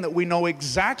explain that we know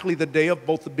exactly the day of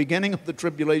both the beginning of the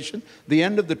tribulation, the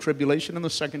end of the tribulation, and the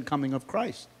second coming of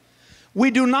Christ? We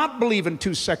do not believe in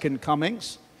 2 second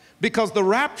comings, because the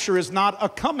rapture is not a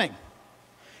coming.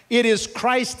 It is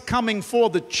Christ coming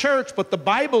for the church, but the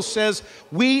Bible says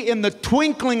we in the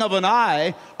twinkling of an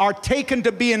eye are taken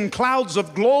to be in clouds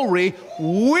of glory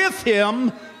with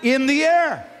him in the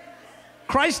air.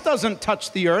 Christ doesn't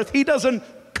touch the earth. He doesn't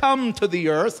come to the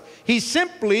earth. He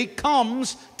simply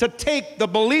comes to take the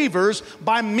believers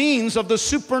by means of the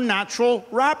supernatural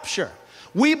rapture.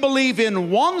 We believe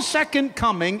in one second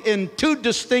coming in two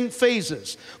distinct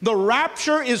phases. The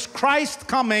rapture is Christ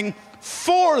coming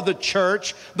for the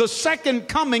church. The second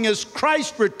coming is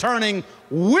Christ returning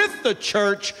with the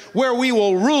church, where we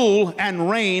will rule and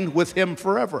reign with him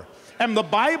forever. And the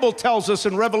Bible tells us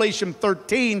in Revelation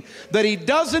 13 that he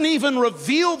doesn't even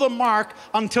reveal the mark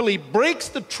until he breaks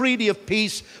the treaty of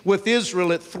peace with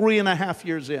Israel at 3.5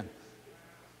 years in.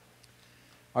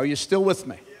 Are you still with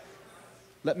me?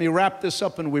 Let me wrap this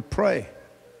up and we pray.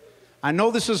 I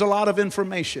know this is a lot of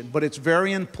information, but it's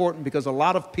very important because a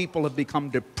lot of people have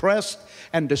become depressed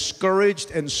and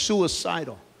discouraged and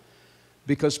suicidal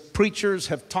because preachers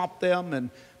have taught them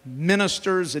and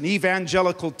ministers and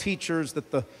evangelical teachers that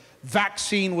the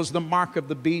vaccine was the mark of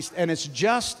the beast, and it's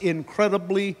just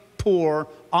incredibly poor,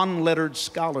 unlettered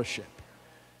scholarship.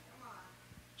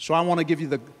 So I want to give you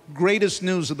the greatest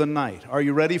news of the night. Are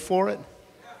you ready for it?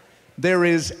 There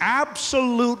is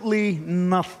absolutely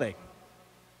nothing.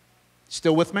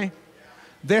 Still with me?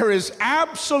 There is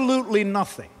absolutely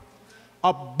nothing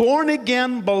a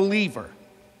born-again believer,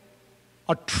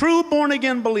 a true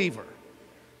born-again believer,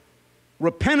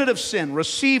 repented of sin,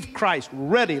 received Christ,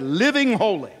 ready, living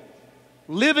holy,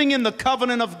 living in the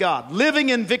covenant of God, living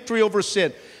in victory over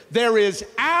sin. There is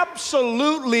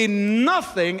absolutely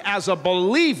nothing as a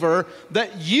believer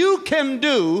that you can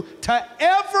do to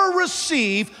ever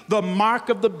receive the mark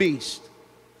of the beast.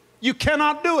 You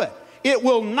cannot do it. It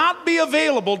will not be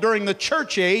available during the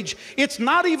church age. It's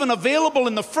not even available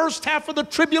in the first half of the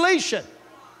tribulation.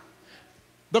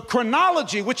 The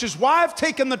chronology, which is why I've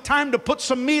taken the time to put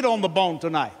some meat on the bone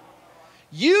tonight.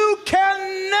 You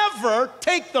can never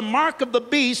take the mark of the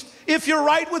beast if you're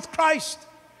right with Christ.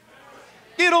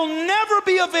 It'll never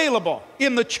be available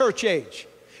in the church age.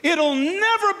 It'll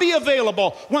never be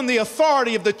available when the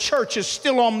authority of the church is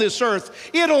still on this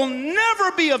earth. It'll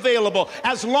never be available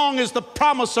as long as the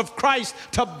promise of Christ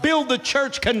to build the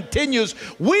church continues.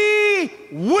 We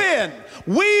win.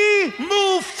 We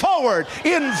move forward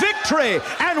in victory,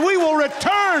 and we will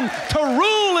return to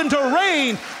rule and to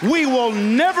reign. We will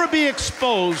never be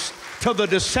exposed to the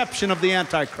deception of the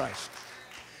Antichrist.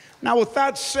 Now, with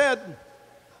that said,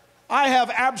 I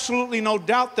have absolutely no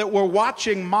doubt that we're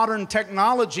watching modern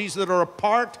technologies that are a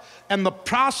part and the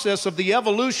process of the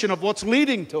evolution of what's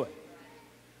leading to it.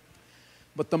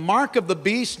 But the mark of the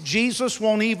beast, Jesus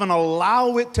won't even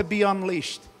allow it to be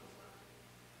unleashed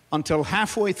until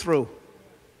halfway through.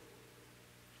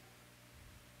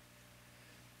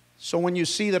 So when you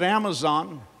see that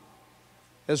Amazon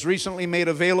has recently made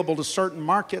available to certain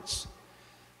markets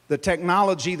the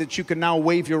technology that you can now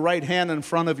wave your right hand in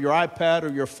front of your iPad or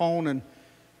your phone and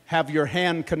have your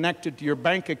hand connected to your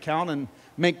bank account and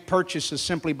make purchases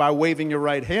simply by waving your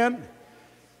right hand.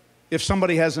 If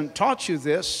somebody hasn't taught you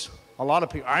this, a lot of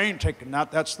people, I ain't taking that,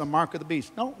 that's the mark of the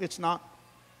beast. No, it's not.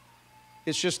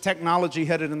 It's just technology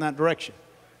headed in that direction.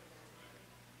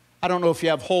 I don't know if you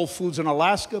have Whole Foods in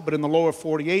Alaska, but in the lower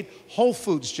 48, Whole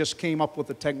Foods just came up with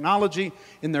the technology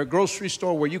in their grocery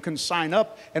store where you can sign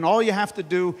up, and all you have to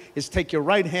do is take your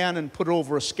right hand and put it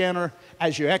over a scanner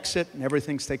as you exit, and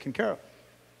everything's taken care of.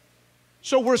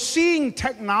 So we're seeing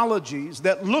technologies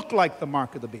that look like the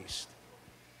mark of the beast.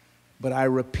 But I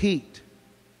repeat,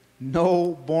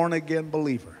 no born-again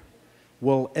believer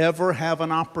will ever have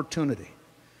an opportunity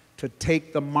to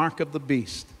take the mark of the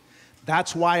beast.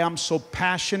 That's why I'm so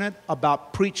passionate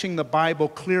about preaching the Bible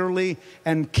clearly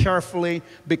and carefully,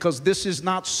 because this is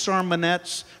not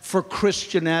sermonettes for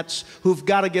Christianettes who've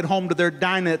got to get home to their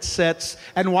dinette sets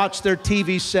and watch their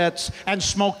TV sets and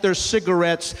smoke their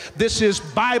cigarettes. This is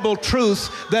Bible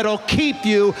truth that'll keep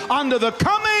you under the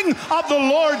coming of the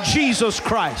Lord Jesus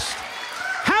Christ.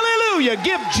 Hallelujah!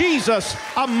 Give Jesus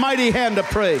a mighty hand of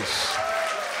praise.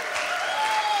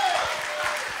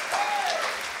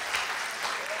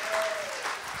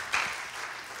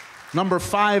 Number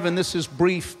 5, and this is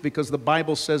brief because the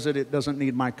Bible says it, it doesn't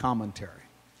need my commentary.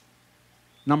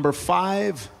 Number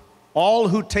 5, all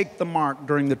who take the mark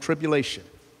during the tribulation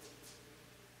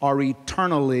are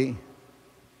eternally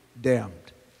damned.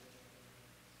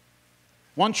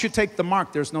 Once you take the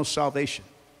mark, there's no salvation.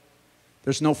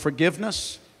 There's no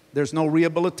forgiveness. There's no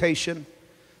rehabilitation.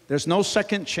 There's no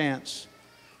second chance.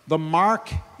 The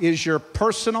mark is your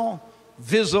personal,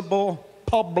 visible,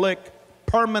 public,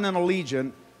 permanent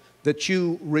allegiance that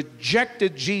you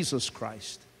rejected Jesus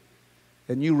Christ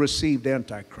and you received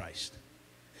Antichrist.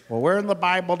 Well, where in the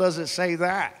Bible does it say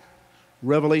that?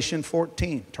 Revelation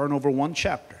 14. Turn over one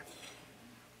chapter.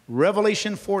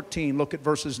 Revelation 14, look at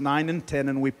verses 9 and 10,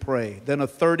 and we pray. Then a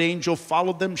third angel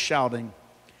followed them, shouting,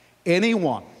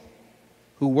 anyone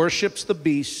who worships the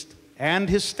beast and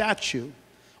his statue,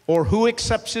 or who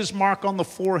accepts his mark on the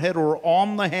forehead or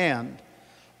on the hand,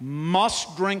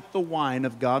 must drink the wine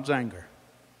of God's anger.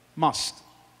 Must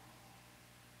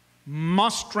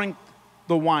drink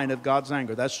the wine of God's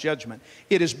anger. That's judgment.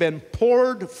 It has been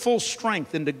poured full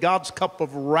strength into God's cup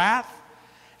of wrath,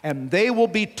 and they will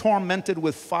be tormented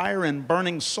with fire and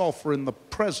burning sulfur in the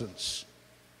presence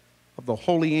of the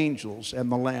holy angels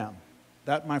and the Lamb.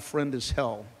 That, my friend, is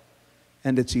hell,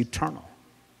 and it's eternal.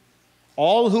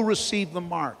 All who receive the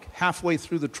mark halfway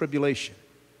through the tribulation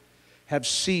have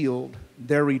sealed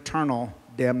their eternal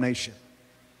damnation.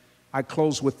 I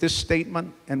close with this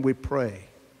statement, and we pray.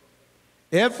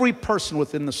 Every person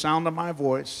within the sound of my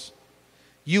voice,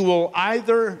 you will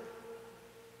either,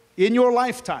 in your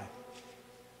lifetime,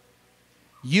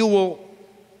 you will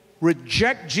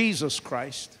reject Jesus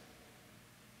Christ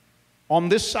on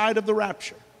this side of the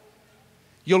rapture.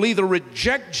 You'll either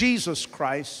reject Jesus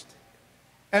Christ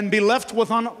and be left with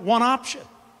one option,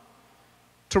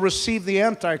 to receive the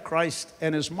Antichrist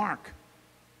and his mark.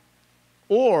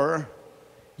 Or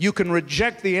you can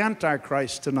reject the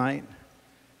Antichrist tonight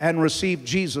and receive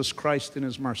Jesus Christ in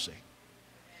his mercy.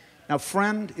 Now,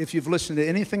 friend, if you've listened to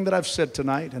anything that I've said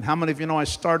tonight, and how many of you know I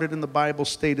started in the Bible,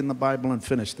 stayed in the Bible, and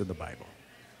finished in the Bible?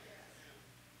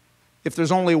 If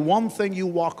there's only one thing you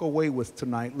walk away with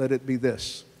tonight, let it be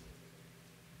this.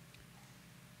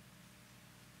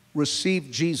 Receive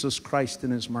Jesus Christ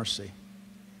in his mercy,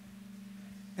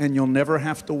 and you'll never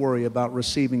have to worry about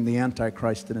receiving the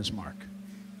Antichrist in his mark.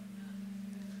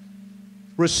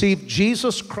 Receive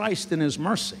Jesus Christ in his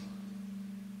mercy,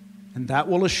 and that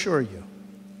will assure you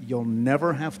you'll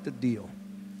never have to deal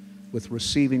with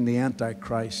receiving the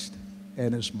Antichrist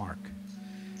and his mark.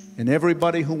 And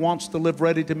everybody who wants to live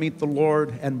ready to meet the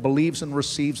Lord and believes and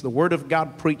receives the word of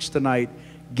God preached tonight,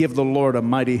 give the Lord a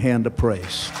mighty hand of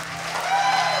praise.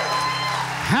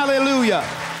 Hallelujah.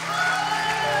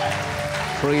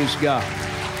 Praise God.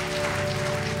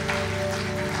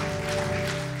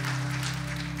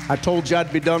 I told you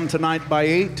I'd be done tonight by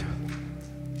 8.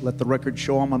 Let the record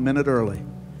show I'm a minute early.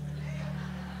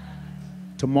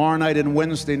 Tomorrow night and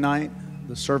Wednesday night,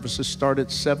 the services start at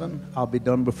 7. I'll be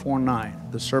done before 9.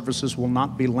 The services will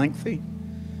not be lengthy,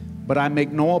 but I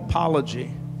make no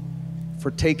apology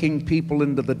for taking people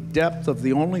into the depth of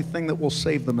the only thing that will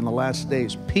save them in the last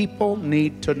days. People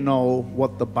need to know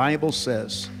what the Bible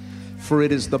says, for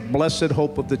it is the blessed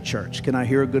hope of the church. Can I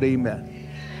hear a good amen?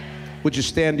 Would you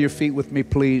stand to your feet with me,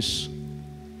 please?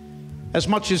 As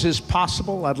much as is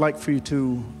possible, I'd like for you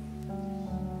to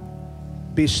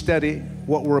be steady.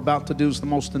 What we're about to do is the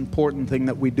most important thing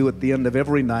that we do at the end of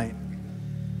every night.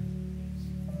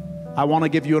 I want to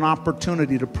give you an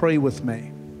opportunity to pray with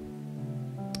me.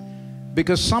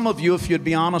 Because some of you, if you'd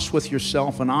be honest with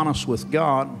yourself and honest with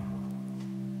God,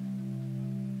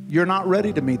 you're not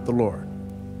ready to meet the Lord.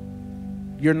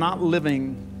 You're not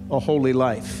living a holy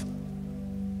life.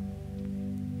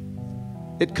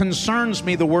 It concerns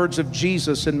me the words of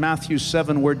Jesus in Matthew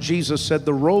 7, where Jesus said,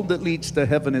 the road that leads to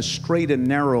heaven is straight and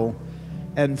narrow,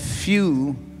 and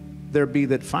few there be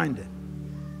that find it.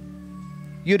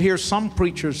 You'd hear some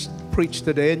preachers preach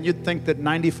today, and you'd think that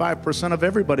 95% of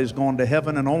everybody's going to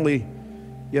heaven, and only,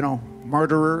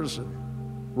 murderers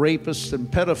and rapists and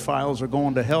pedophiles are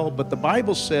going to hell. But the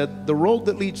Bible said the road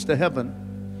that leads to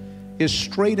heaven is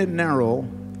straight and narrow,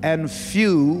 and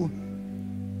few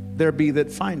there be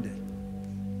that find it.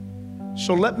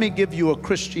 So let me give you a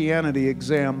Christianity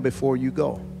exam before you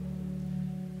go.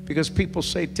 Because people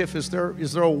say, Tiff, is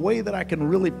there a way that I can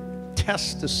really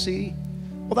test to see?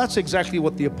 Well, that's exactly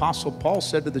what the Apostle Paul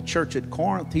said to the church at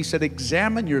Corinth. He said,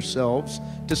 examine yourselves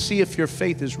to see if your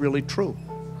faith is really true.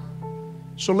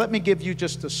 So let me give you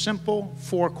just a simple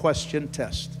 4-question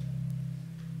test.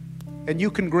 And you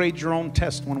can grade your own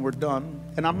test when we're done.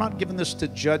 And I'm not giving this to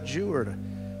judge you or to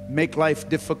make life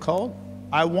difficult.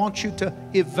 I want you to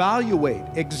evaluate,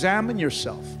 examine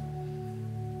yourself.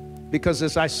 Because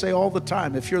as I say all the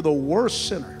time, if you're the worst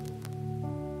sinner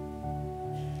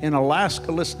in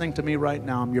Alaska listening to me right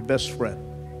now, I'm your best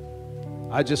friend.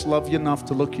 I just love you enough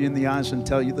to look you in the eyes and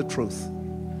tell you the truth.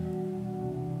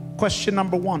 Question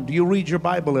number 1, do you read your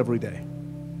Bible every day?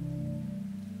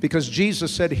 Because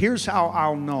Jesus said, here's how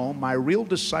I'll know my real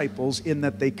disciples, in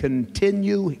that they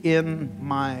continue in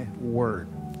my word.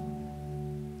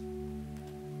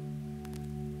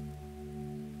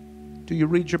 Do you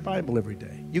read your Bible every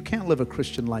day? You can't live a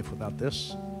Christian life without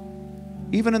this.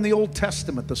 Even in the Old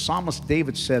Testament, the psalmist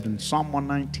David said in Psalm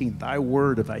 119, thy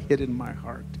word have I hid in my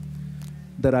heart,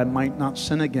 that I might not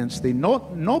sin against thee. No,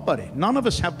 nobody, none of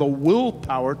us have the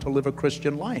willpower to live a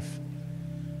Christian life.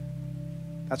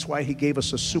 That's why he gave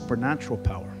us a supernatural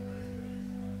power.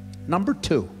 Number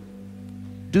 2,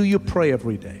 do you pray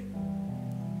every day?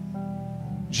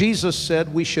 Jesus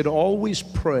said we should always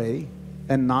pray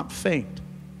and not faint.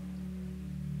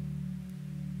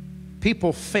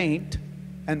 People faint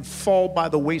and fall by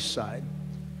the wayside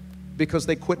because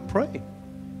they quit praying.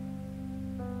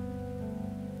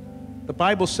 The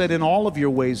Bible said, in all of your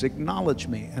ways acknowledge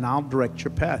me and I'll direct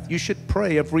your path. You should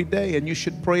pray every day, and you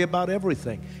should pray about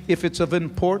everything. If it's of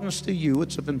importance to you,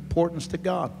 it's of importance to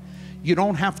God. You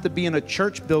don't have to be in a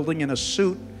church building in a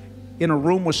suit in a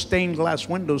room with stained glass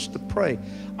windows to pray.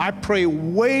 I pray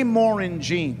way more in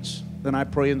jeans than I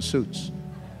pray in suits.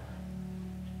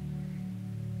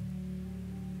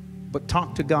 But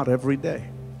talk to God every day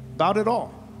about it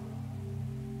all.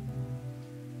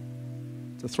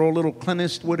 To throw a little Clint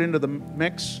Eastwood into the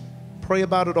mix, pray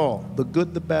about it all, the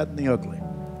good, the bad, and the ugly.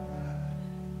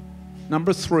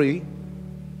 Number 3,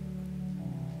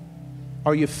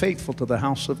 are you faithful to the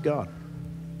house of God?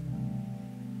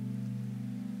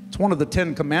 It's one of the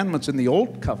 10 commandments in the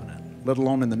Old Covenant, let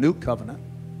alone in the New Covenant.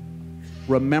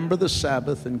 Remember the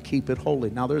Sabbath and keep it holy.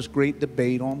 Now, there's great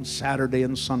debate on Saturday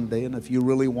and Sunday, and if you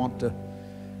really want to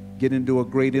get into a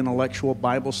great intellectual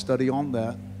Bible study on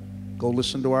that, go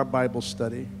listen to our Bible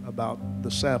study about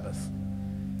the Sabbath.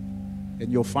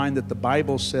 And you'll find that the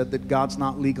Bible said that God's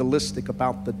not legalistic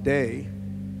about the day,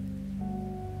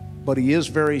 but he is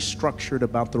very structured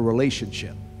about the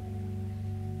relationship.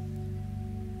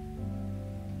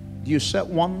 Do you set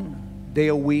one day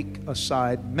a week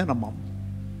aside, minimum,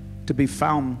 to be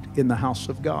found in the house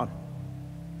of God?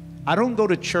 I don't go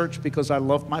to church because I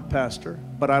love my pastor,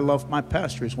 but I love my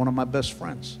pastor. He's one of my best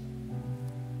friends.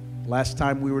 Last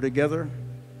time we were together,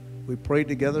 we prayed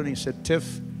together, and he said,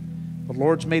 Tiff, the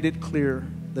Lord's made it clear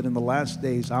that in the last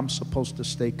days I'm supposed to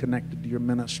stay connected to your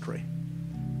ministry.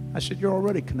 I said, you're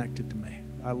already connected to me.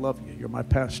 I love you. You're my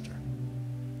pastor.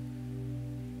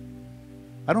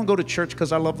 I don't go to church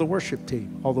because I love the worship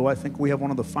team, although I think we have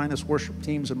one of the finest worship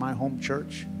teams in my home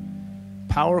church.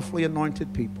 Powerfully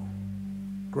anointed people,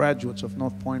 graduates of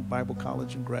North Point Bible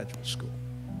College and graduate school.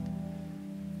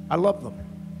 I love them.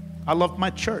 I love my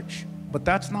church, but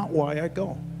that's not why I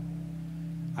go.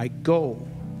 I go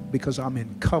because I'm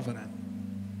in covenant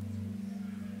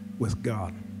with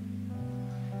God.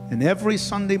 And every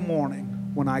Sunday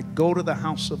morning when I go to the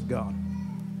house of God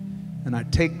and I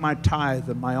take my tithe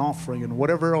and my offering and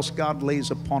whatever else God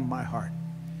lays upon my heart,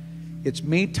 it's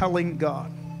me telling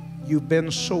God, you've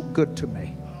been so good to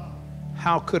me.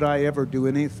 How could I ever do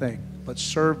anything but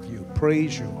serve you,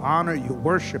 praise you, honor you,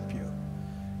 worship you,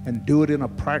 and do it in a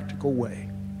practical way?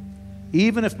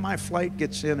 Even if my flight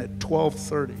gets in at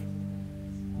 12:30,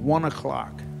 1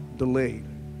 o'clock, delayed,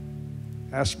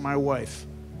 ask my wife.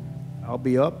 I'll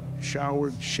be up,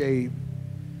 showered, shaved,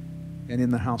 and in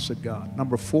the house of God.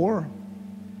 Number 4,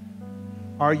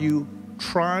 are you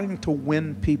trying to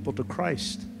win people to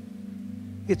Christ?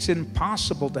 It's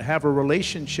impossible to have a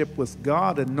relationship with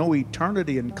God and know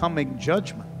eternity and coming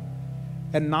judgment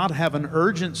and not have an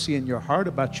urgency in your heart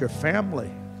about your family,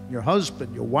 your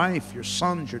husband, your wife, your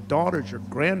sons, your daughters, your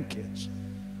grandkids.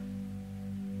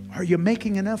 Are you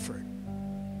making an effort?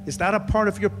 Is that a part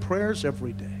of your prayers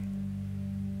every day?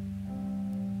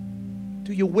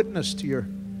 Do you witness to your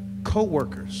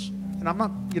co-workers? And I'm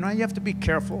not, you have to be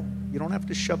careful. You don't have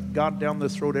to shove God down their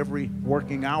throat every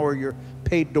working hour. You're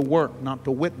paid to work, not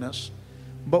to witness.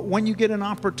 But when you get an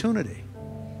opportunity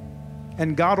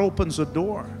and God opens a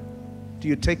door, do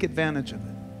you take advantage of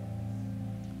it?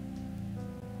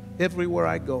 Everywhere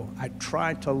I go, I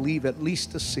try to leave at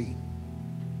least a seat.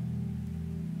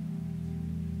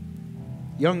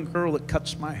 Young girl that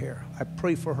cuts my hair, I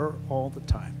pray for her all the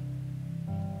time.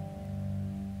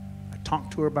 I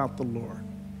talk to her about the Lord.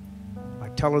 I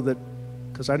tell her that,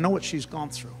 because I know what she's gone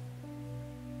through.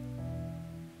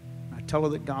 I tell her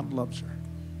that God loves her.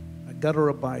 I got her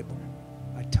a Bible.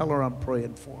 I tell her I'm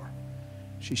praying for her.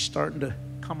 She's starting to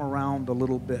come around a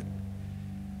little bit.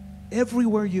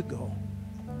 Everywhere you go,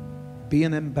 be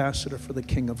an ambassador for the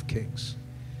King of Kings.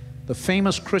 The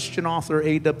famous Christian author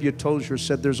A.W. Tozer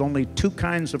said there's only 2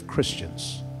 kinds of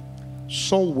Christians: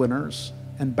 soul winners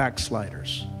and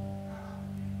backsliders.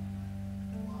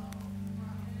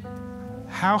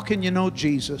 How can you know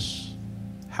Jesus?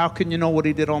 How can you know what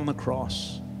he did on the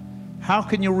cross? How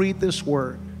can you read this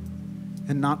word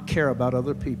and not care about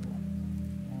other people?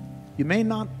 You may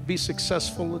not be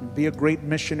successful and be a great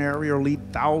missionary or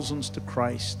lead thousands to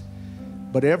Christ,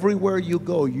 but everywhere you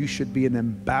go, you should be an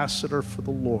ambassador for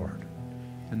the Lord.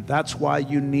 And that's why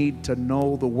you need to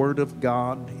know the Word of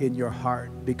God in your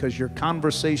heart, because your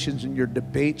conversations and your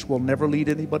debates will never lead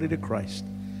anybody to Christ.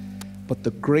 But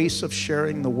the grace of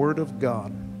sharing the Word of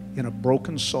God in a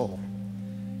broken soul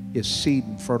is seed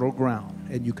and fertile ground,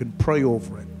 and you can pray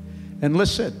over it. And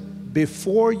listen,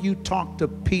 before you talk to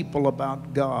people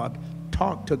about God,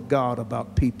 talk to God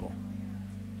about people.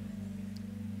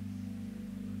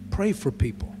 Pray for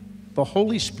people. The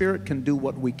Holy Spirit can do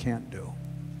what we can't do.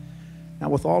 Now,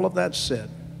 with all of that said,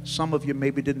 some of you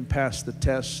maybe didn't pass the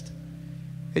test,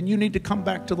 and you need to come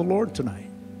back to the Lord tonight.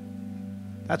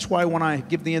 That's why when I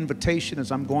give the invitation,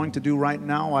 as I'm going to do right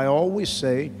now, I always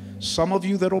say, some of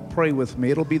you that'll pray with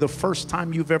me, it'll be the first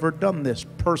time you've ever done this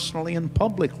personally and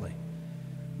publicly.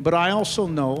 But I also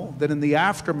know that in the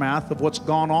aftermath of what's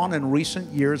gone on in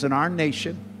recent years in our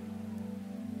nation,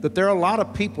 that there are a lot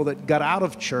of people that got out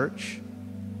of church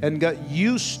and got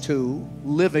used to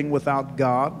living without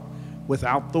God,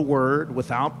 without the Word,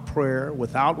 without prayer,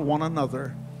 without one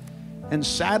another. And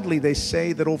sadly, they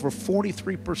say that over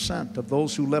 43% of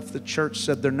those who left the church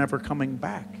said they're never coming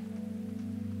back.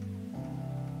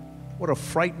 What a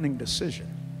frightening decision.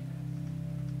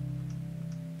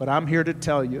 But I'm here to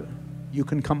tell you, you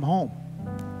can come home.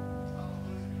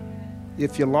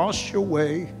 If you lost your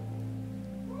way,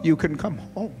 you can come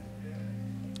home.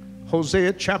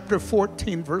 Hosea chapter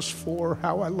 14, verse 4,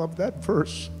 how I love that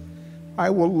verse. I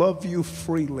will love you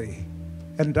freely,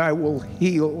 and I will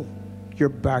heal your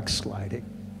backsliding.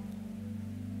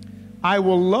 I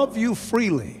will love you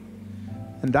freely,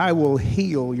 and I will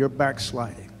heal your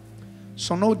backsliding.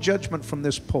 So no judgment from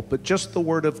this pulpit, just the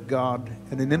Word of God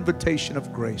and an invitation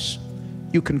of grace.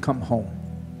 You can come home.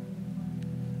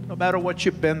 No matter what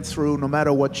you've been through, no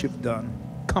matter what you've done,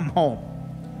 come home.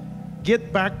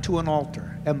 Get back to an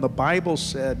altar. And the Bible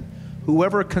said,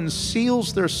 whoever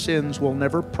conceals their sins will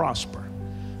never prosper,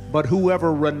 but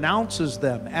whoever renounces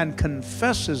them and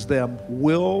confesses them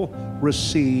will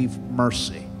receive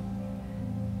mercy.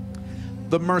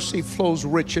 The mercy flows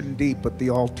rich and deep at the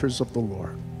altars of the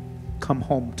Lord. Come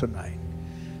home tonight.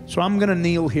 So I'm going to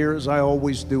kneel here as I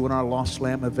always do in our Lost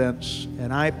Lamb events,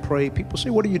 and I pray. People say,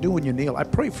 what do you do when you kneel? I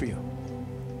pray for you.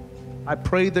 I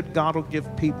pray that God will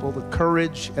give people the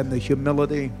courage and the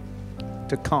humility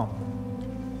to come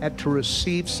and to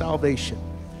receive salvation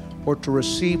or to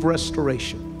receive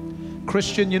restoration.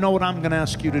 Christian, you know what I'm going to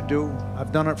ask you to do?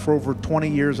 I've done it for over 20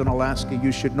 years in Alaska.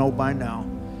 You should know by now.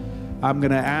 I'm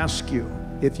going to ask you,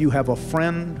 if you have a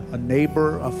friend, a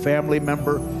neighbor, a family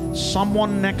member,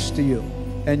 someone next to you,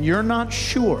 and you're not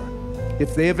sure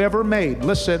if they've ever made,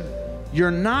 listen,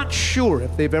 you're not sure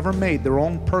if they've ever made their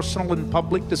own personal and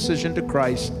public decision to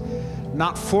Christ,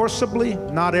 not forcibly,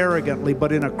 not arrogantly,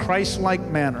 but in a Christ-like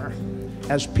manner,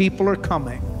 as people are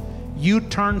coming, you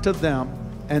turn to them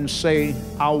and say,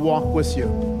 I'll walk with you.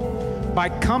 By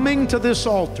coming to this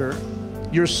altar,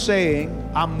 you're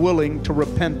saying, I'm willing to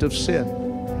repent of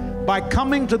sin. By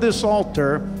coming to this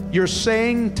altar, you're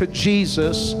saying to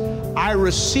Jesus, I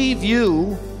receive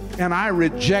you and I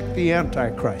reject the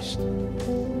Antichrist.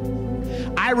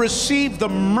 I receive the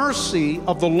mercy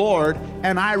of the Lord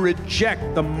and I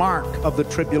reject the mark of the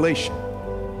tribulation.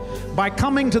 By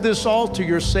coming to this altar,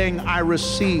 you're saying, I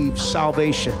receive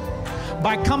salvation.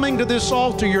 By coming to this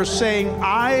altar, you're saying,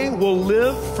 I will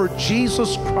live for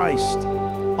Jesus Christ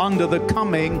under the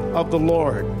coming of the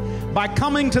Lord. By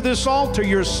coming to this altar,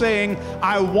 you're saying,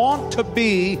 I want to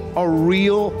be a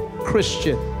real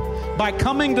Christian. By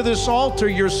coming to this altar,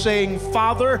 you're saying,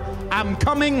 Father, I'm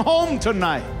coming home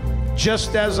tonight,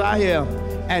 just as I am,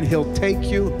 and He'll take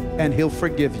you and He'll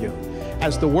forgive you.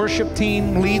 As the worship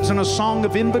team leads in a song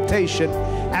of invitation,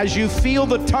 as you feel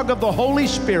the tug of the Holy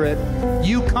Spirit,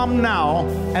 you come now,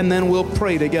 and then we'll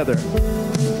pray together.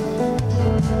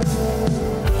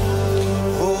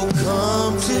 Oh,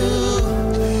 come to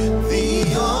the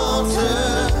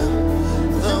altar.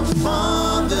 The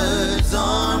Father's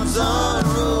arms are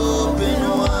open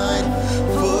wide.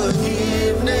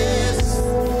 Forgiveness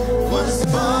was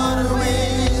bought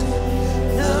with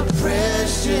the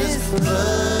precious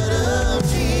blood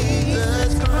of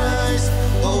Jesus Christ.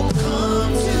 Oh,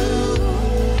 come to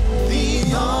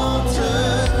the altar.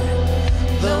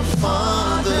 The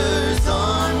Father's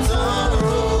arms are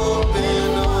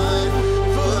open wide.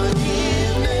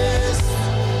 Forgiveness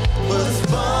was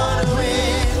bought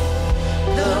with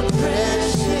the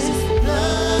precious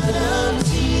blood of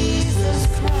Jesus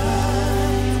Christ.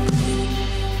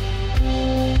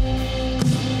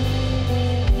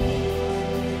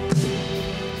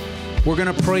 We're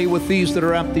going to pray with these that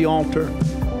are at the altar.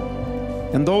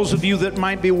 And those of you that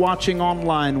might be watching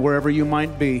online, wherever you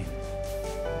might be,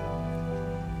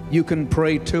 you can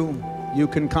pray too. You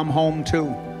can come home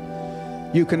too.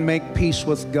 You can make peace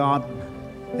with God,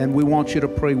 and we want you to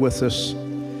pray with us.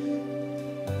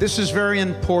 This is very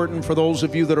important for those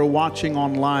of you that are watching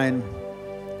online.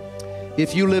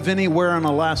 If you live anywhere in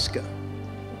Alaska,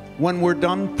 when we're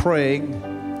done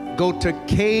praying, go to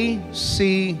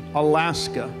KC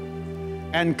Alaska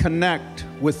and connect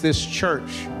with this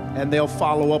church, and they'll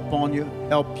follow up on you,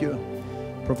 help you,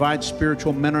 provide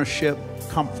spiritual mentorship,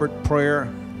 comfort, prayer.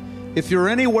 If you're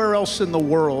anywhere else in the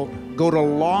world, go to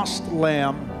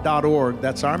lostlamb.org,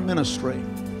 that's our ministry,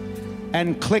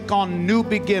 and click on New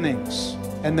Beginnings,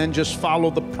 and then just follow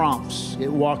the prompts.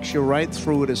 It walks you right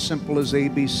through it, as simple as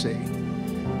ABC.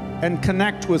 And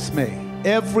connect with me.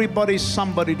 Everybody's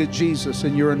somebody to Jesus,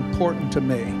 and you're important to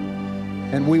me.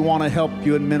 And we want to help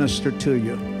you and minister to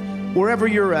you. Wherever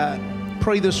you're at,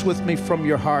 pray this with me from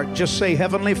your heart. Just say,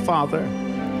 Heavenly Father,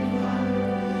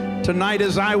 tonight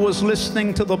as I was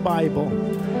listening to the Bible,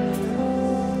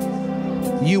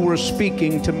 you were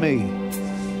speaking to me.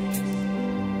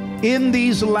 In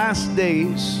these last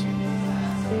days,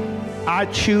 I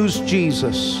choose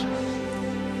Jesus.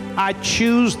 I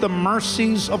choose the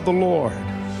mercies of the Lord.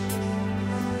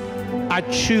 I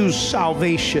choose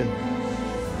salvation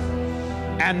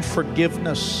and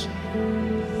forgiveness.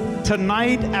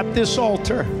 Tonight at this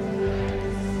altar,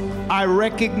 I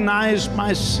recognize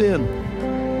my sin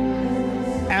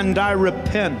and I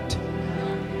repent.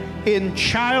 In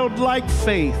childlike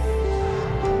faith,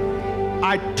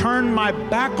 I turn my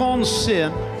back on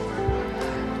sin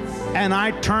and I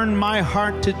turn my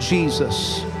heart to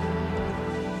Jesus.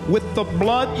 With the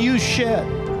blood you shed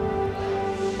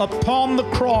upon the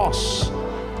cross,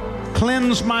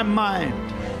 cleanse my mind,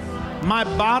 my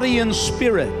body and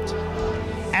spirit,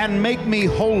 and make me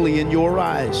holy in your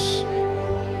eyes.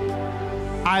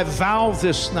 I vow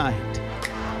this night,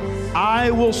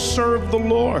 I will serve the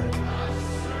Lord.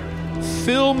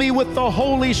 Fill me with the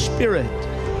Holy Spirit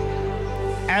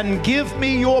and give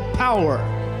me your power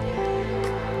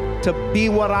to be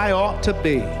what I ought to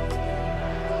be.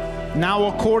 Now,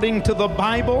 according to the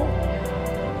Bible,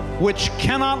 which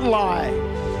cannot lie,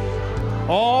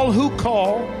 all who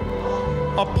call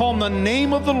upon the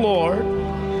name of the Lord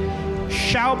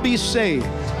shall be saved.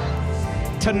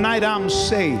 Tonight I'm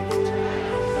saved.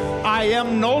 I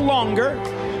am no longer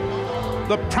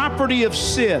the property of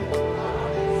sin.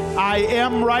 I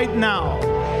am right now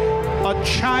a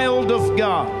child of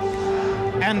God,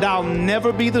 and I'll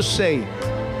never be the same.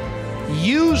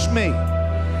 Use me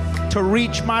to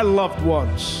reach my loved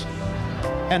ones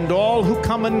and all who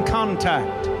come in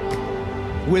contact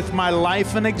with my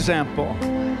life and example.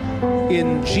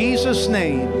 In Jesus'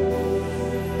 name,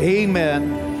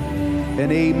 amen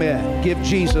and amen. Give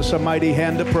Jesus a mighty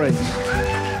hand of praise.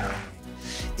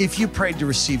 If you prayed to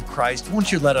receive Christ,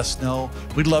 won't you let us know?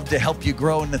 We'd love to help you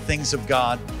grow in the things of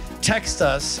God. Text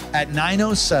us at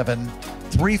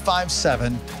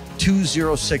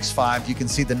 907-357-2065. You can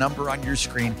see the number on your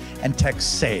screen and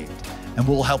text SAVED, and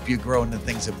we'll help you grow in the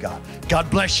things of God. God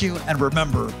bless you, and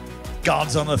remember,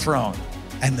 God's on the throne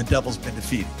and the devil's been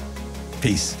defeated.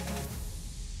 Peace.